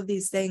just all of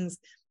these things.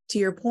 To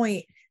your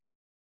point,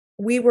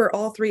 we were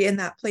all three in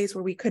that place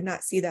where we could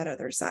not see that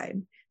other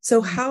side.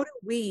 So how do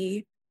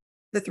we,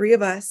 the three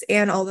of us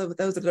and all of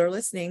those that are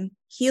listening,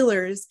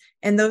 healers,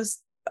 and those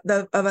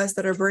of us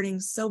that are burning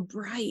so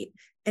bright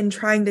and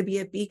trying to be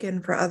a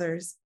beacon for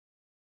others,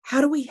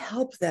 how do we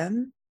help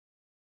them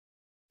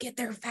get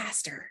there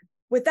faster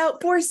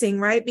without forcing,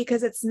 right?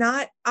 Because it's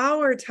not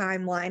our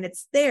timeline,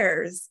 it's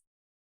theirs.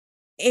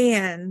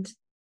 And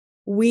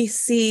we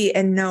see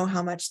and know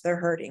how much they're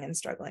hurting and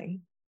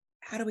struggling.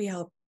 How do we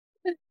help?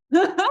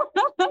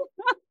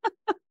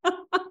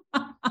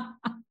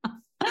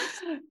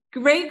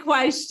 Great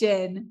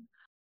question.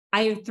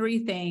 I have three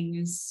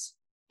things.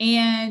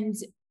 And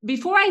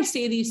before I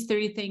say these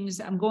three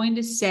things, I'm going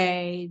to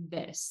say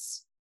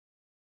this.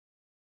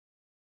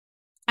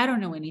 I don't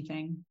know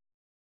anything.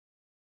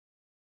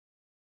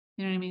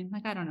 You know what I mean?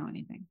 Like, I don't know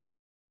anything.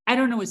 I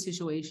don't know what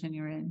situation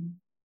you're in.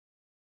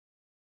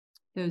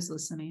 Those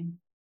listening.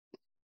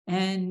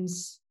 And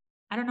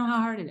I don't know how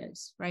hard it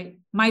is, right?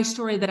 My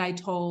story that I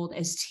told,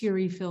 as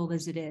teary-filled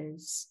as it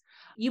is,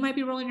 you might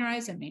be rolling your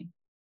eyes at me.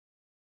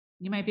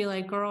 You might be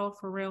like, girl,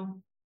 for real?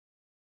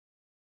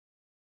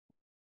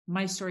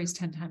 My story is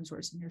 10 times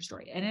worse than your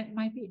story. And it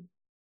might be,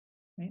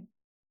 right?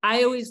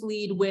 I always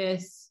lead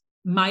with,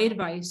 my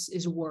advice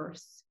is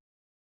worth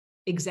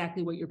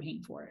exactly what you're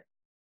paying for it.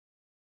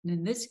 And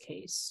in this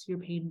case, you're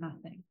paying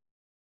nothing.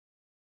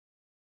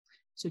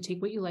 So take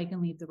what you like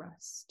and leave the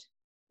rest.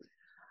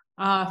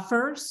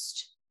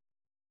 First,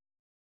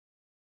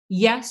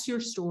 yes, your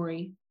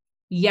story.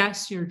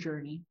 Yes, your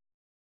journey.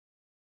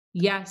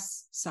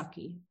 Yes,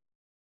 sucky.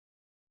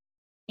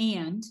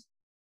 And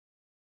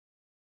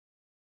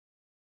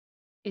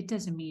it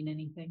doesn't mean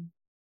anything.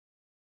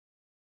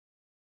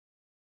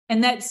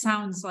 And that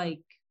sounds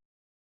like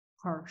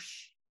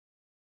harsh,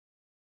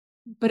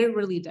 but it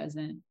really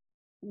doesn't.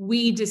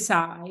 We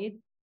decide,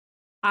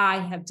 I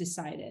have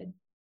decided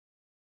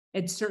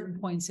at certain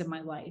points in my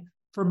life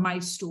for my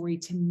story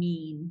to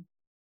mean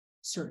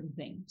certain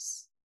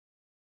things,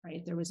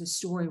 right? There was a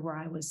story where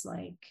I was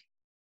like,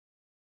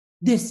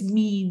 this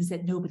means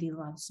that nobody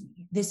loves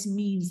me. This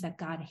means that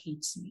God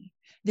hates me.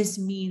 This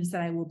means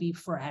that I will be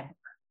forever.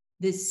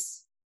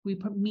 We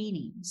put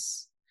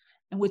meanings.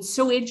 And what's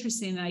so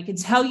interesting, and I can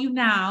tell you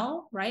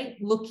now, right,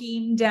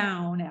 looking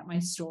down at my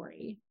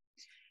story,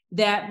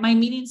 that my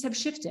meanings have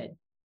shifted.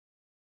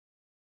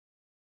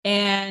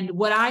 And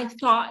what I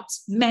thought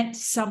meant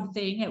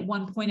something at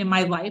one point in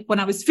my life when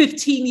I was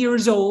 15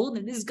 years old,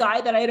 and this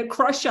guy that I had a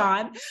crush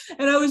on,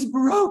 and I was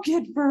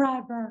broken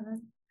forever,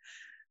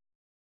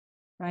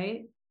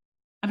 right?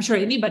 I'm sure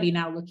anybody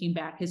now looking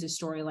back has a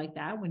story like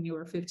that when you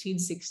were 15,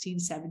 16,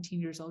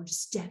 17 years old,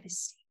 just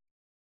devastating.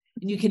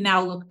 And you can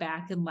now look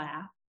back and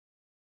laugh.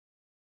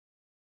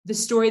 The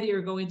story that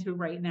you're going through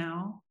right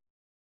now,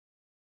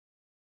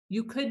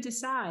 you could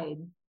decide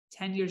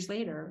 10 years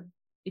later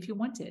if you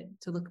wanted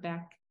to look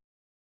back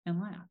and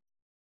laugh.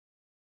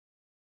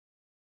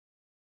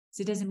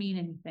 So it doesn't mean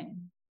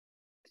anything.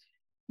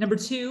 Number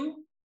two,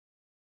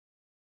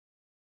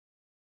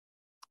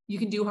 you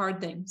can do hard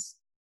things.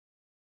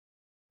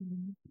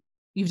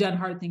 You've done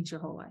hard things your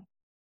whole life.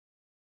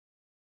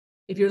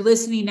 If you're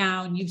listening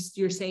now and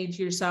you're saying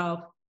to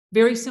yourself,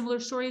 very similar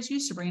story as you,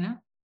 Sabrina,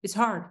 it's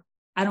hard.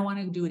 I don't want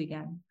to do it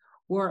again.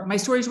 Or my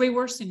story is way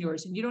worse than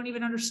yours and you don't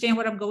even understand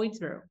what I'm going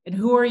through. And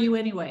who are you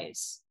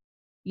anyways?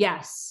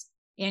 Yes.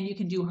 And you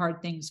can do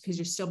hard things because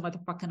you're still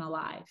motherfucking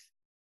alive.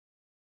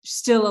 You're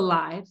still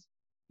alive.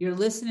 You're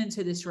listening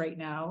to this right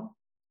now.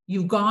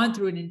 You've gone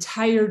through an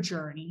entire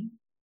journey.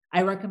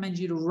 I recommend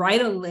you to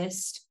write a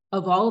list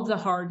of all of the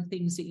hard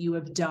things that you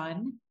have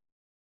done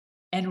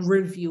and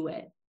review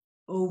it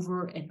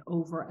over and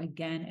over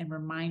again and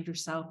remind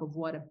yourself of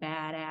what a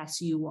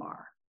badass you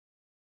are.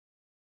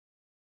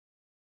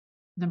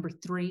 Number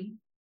three,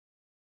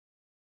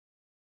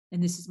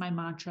 and this is my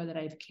mantra that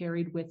I've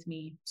carried with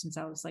me since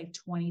I was like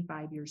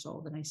 25 years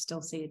old, and I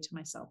still say it to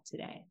myself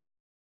today.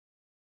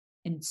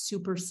 And it's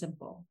super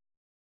simple.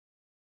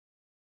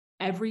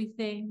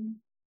 Everything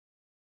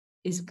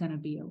is going to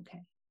be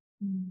okay.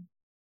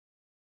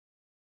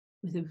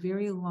 With a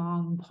very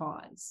long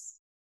pause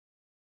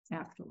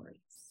afterwards.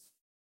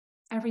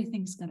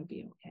 Everything's going to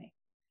be okay.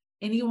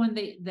 Anyone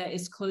that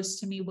is close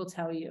to me will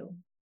tell you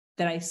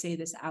that I say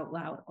this out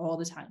loud all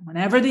the time.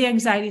 Whenever the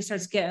anxiety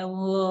starts getting a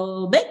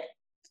little bit,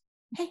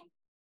 hey,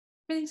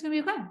 everything's going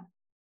to be okay.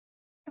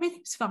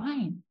 Everything's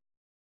fine.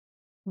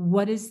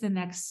 What is the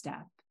next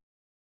step?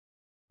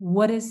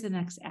 What is the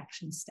next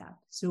action step?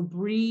 So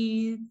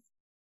breathe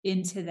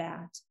into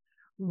that.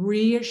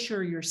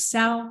 Reassure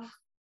yourself,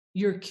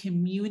 your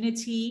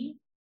community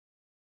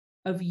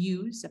of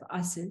yous, of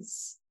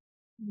us's.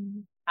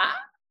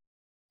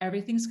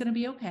 Everything's going to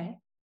be okay.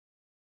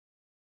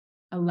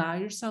 Allow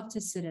yourself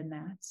to sit in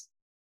that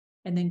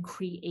and then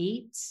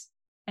create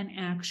an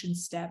action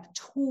step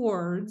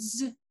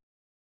towards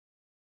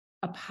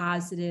a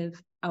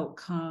positive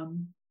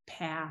outcome,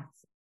 path,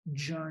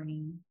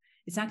 journey.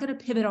 It's not going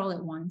to pivot all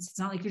at once. It's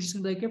not like you're just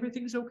going to be like,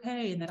 everything's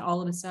okay. And then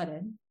all of a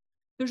sudden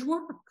there's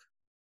work.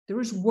 There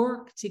was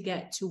work to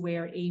get to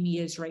where Amy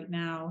is right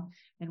now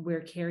and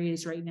where Carrie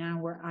is right now,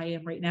 where I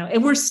am right now.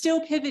 And we're still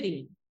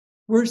pivoting.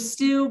 We're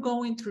still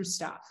going through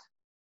stuff.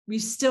 We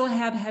still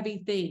have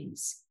heavy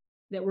things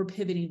that we're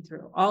pivoting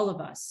through, all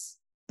of us.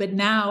 But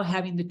now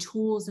having the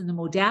tools and the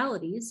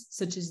modalities,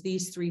 such as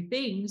these 3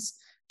 things,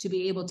 to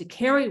be able to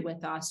carry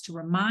with us, to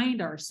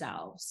remind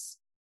ourselves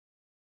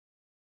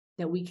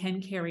that we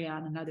can carry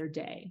on another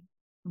day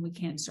and we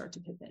can start to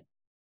pivot.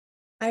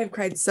 I have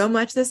cried so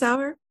much this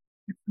hour.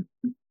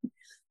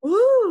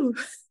 Woo!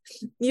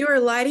 You are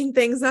lighting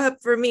things up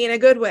for me in a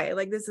good way.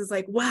 Like, this is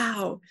like,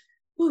 wow.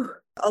 Woo.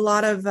 A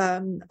lot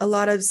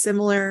of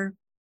similar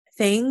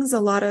things, a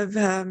lot of,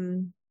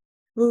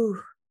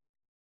 woo.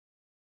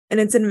 And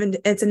it's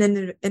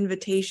an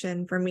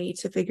invitation for me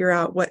to figure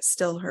out what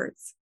still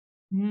hurts.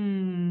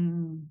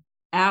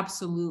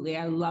 Absolutely.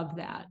 I love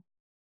that.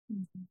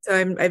 So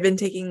I've been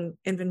taking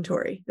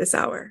inventory this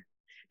hour,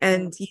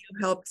 and you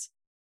helped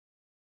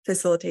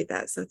facilitate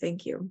that. So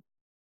thank you.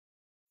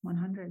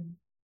 100.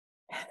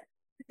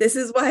 This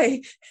is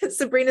why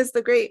Sabrina's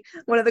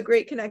one of the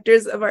great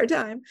connectors of our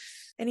time.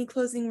 Any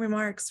closing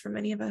remarks from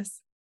any of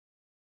us?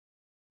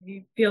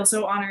 We feel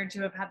so honored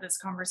to have had this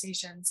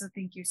conversation. So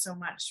thank you so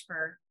much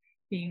for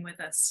being with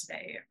us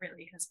today. It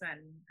really has been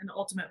an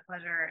ultimate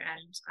pleasure.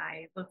 And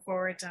I look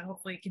forward to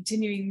hopefully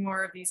continuing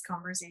more of these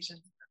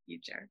conversations in the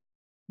future.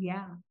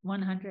 Yeah,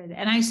 100.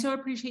 And I so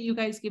appreciate you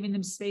guys giving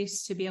them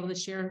space to be able to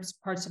share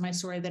parts of my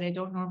story that I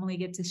don't normally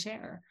get to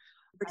share.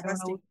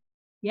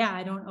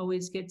 I don't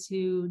always get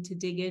to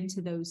dig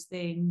into those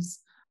things.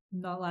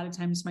 A lot of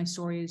times my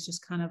story is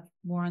just kind of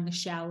more on the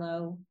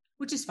shallow,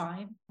 which is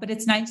fine, but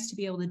it's nice to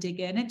be able to dig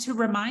in and to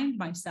remind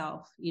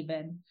myself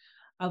even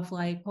of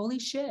like, holy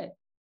shit,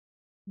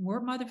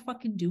 we're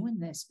motherfucking doing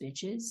this,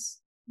 bitches.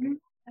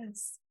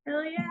 Yes.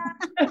 Hell yeah.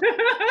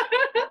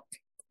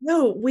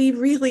 No, we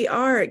really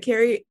are.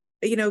 Carrie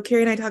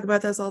and I talk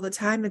about this all the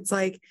time. It's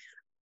like,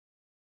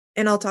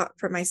 and I'll talk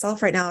for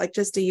myself right now, like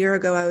just a year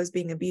ago, I was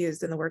being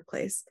abused in the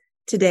workplace.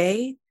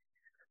 Today,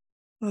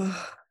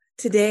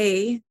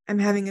 I'm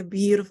having a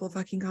beautiful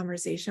fucking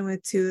conversation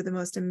with 2 of the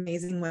most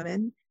amazing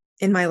women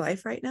in my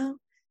life right now.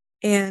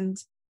 And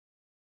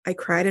I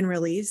cried and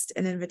released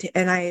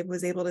and I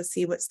was able to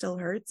see what still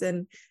hurts.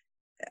 And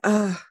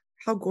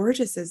how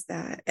gorgeous is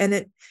that?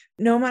 And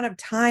no amount of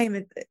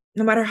time,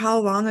 no matter how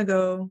long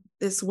ago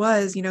this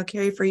was,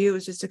 Carrie, for you, it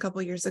was just a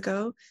couple years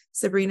ago.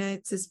 Sabrina,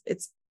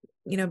 it's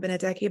been a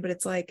decade, but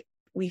it's like,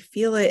 we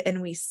feel it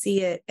and we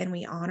see it and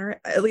we honor it.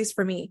 At least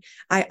for me,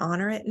 I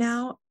honor it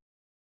now.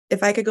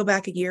 If I could go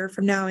back a year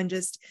from now and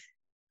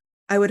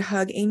I would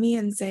hug Amy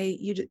and say,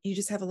 you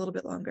just have a little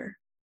bit longer.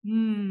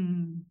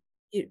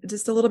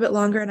 Just a little bit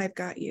longer. And I've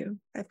got you.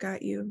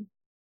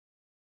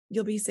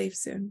 You'll be safe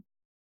soon.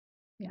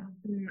 Yeah.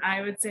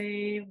 I would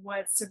say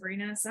what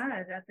Sabrina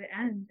said at the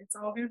end. It's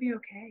all going to be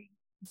okay.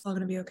 It's all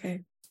going to be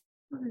okay.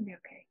 It's all going to be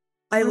okay.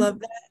 I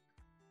love that.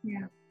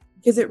 Yeah.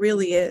 Because it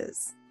really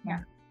is.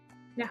 Yeah.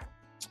 Yeah.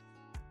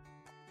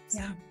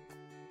 Yeah.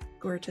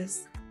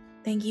 Gorgeous.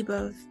 Thank you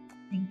both.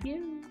 Thank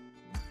you.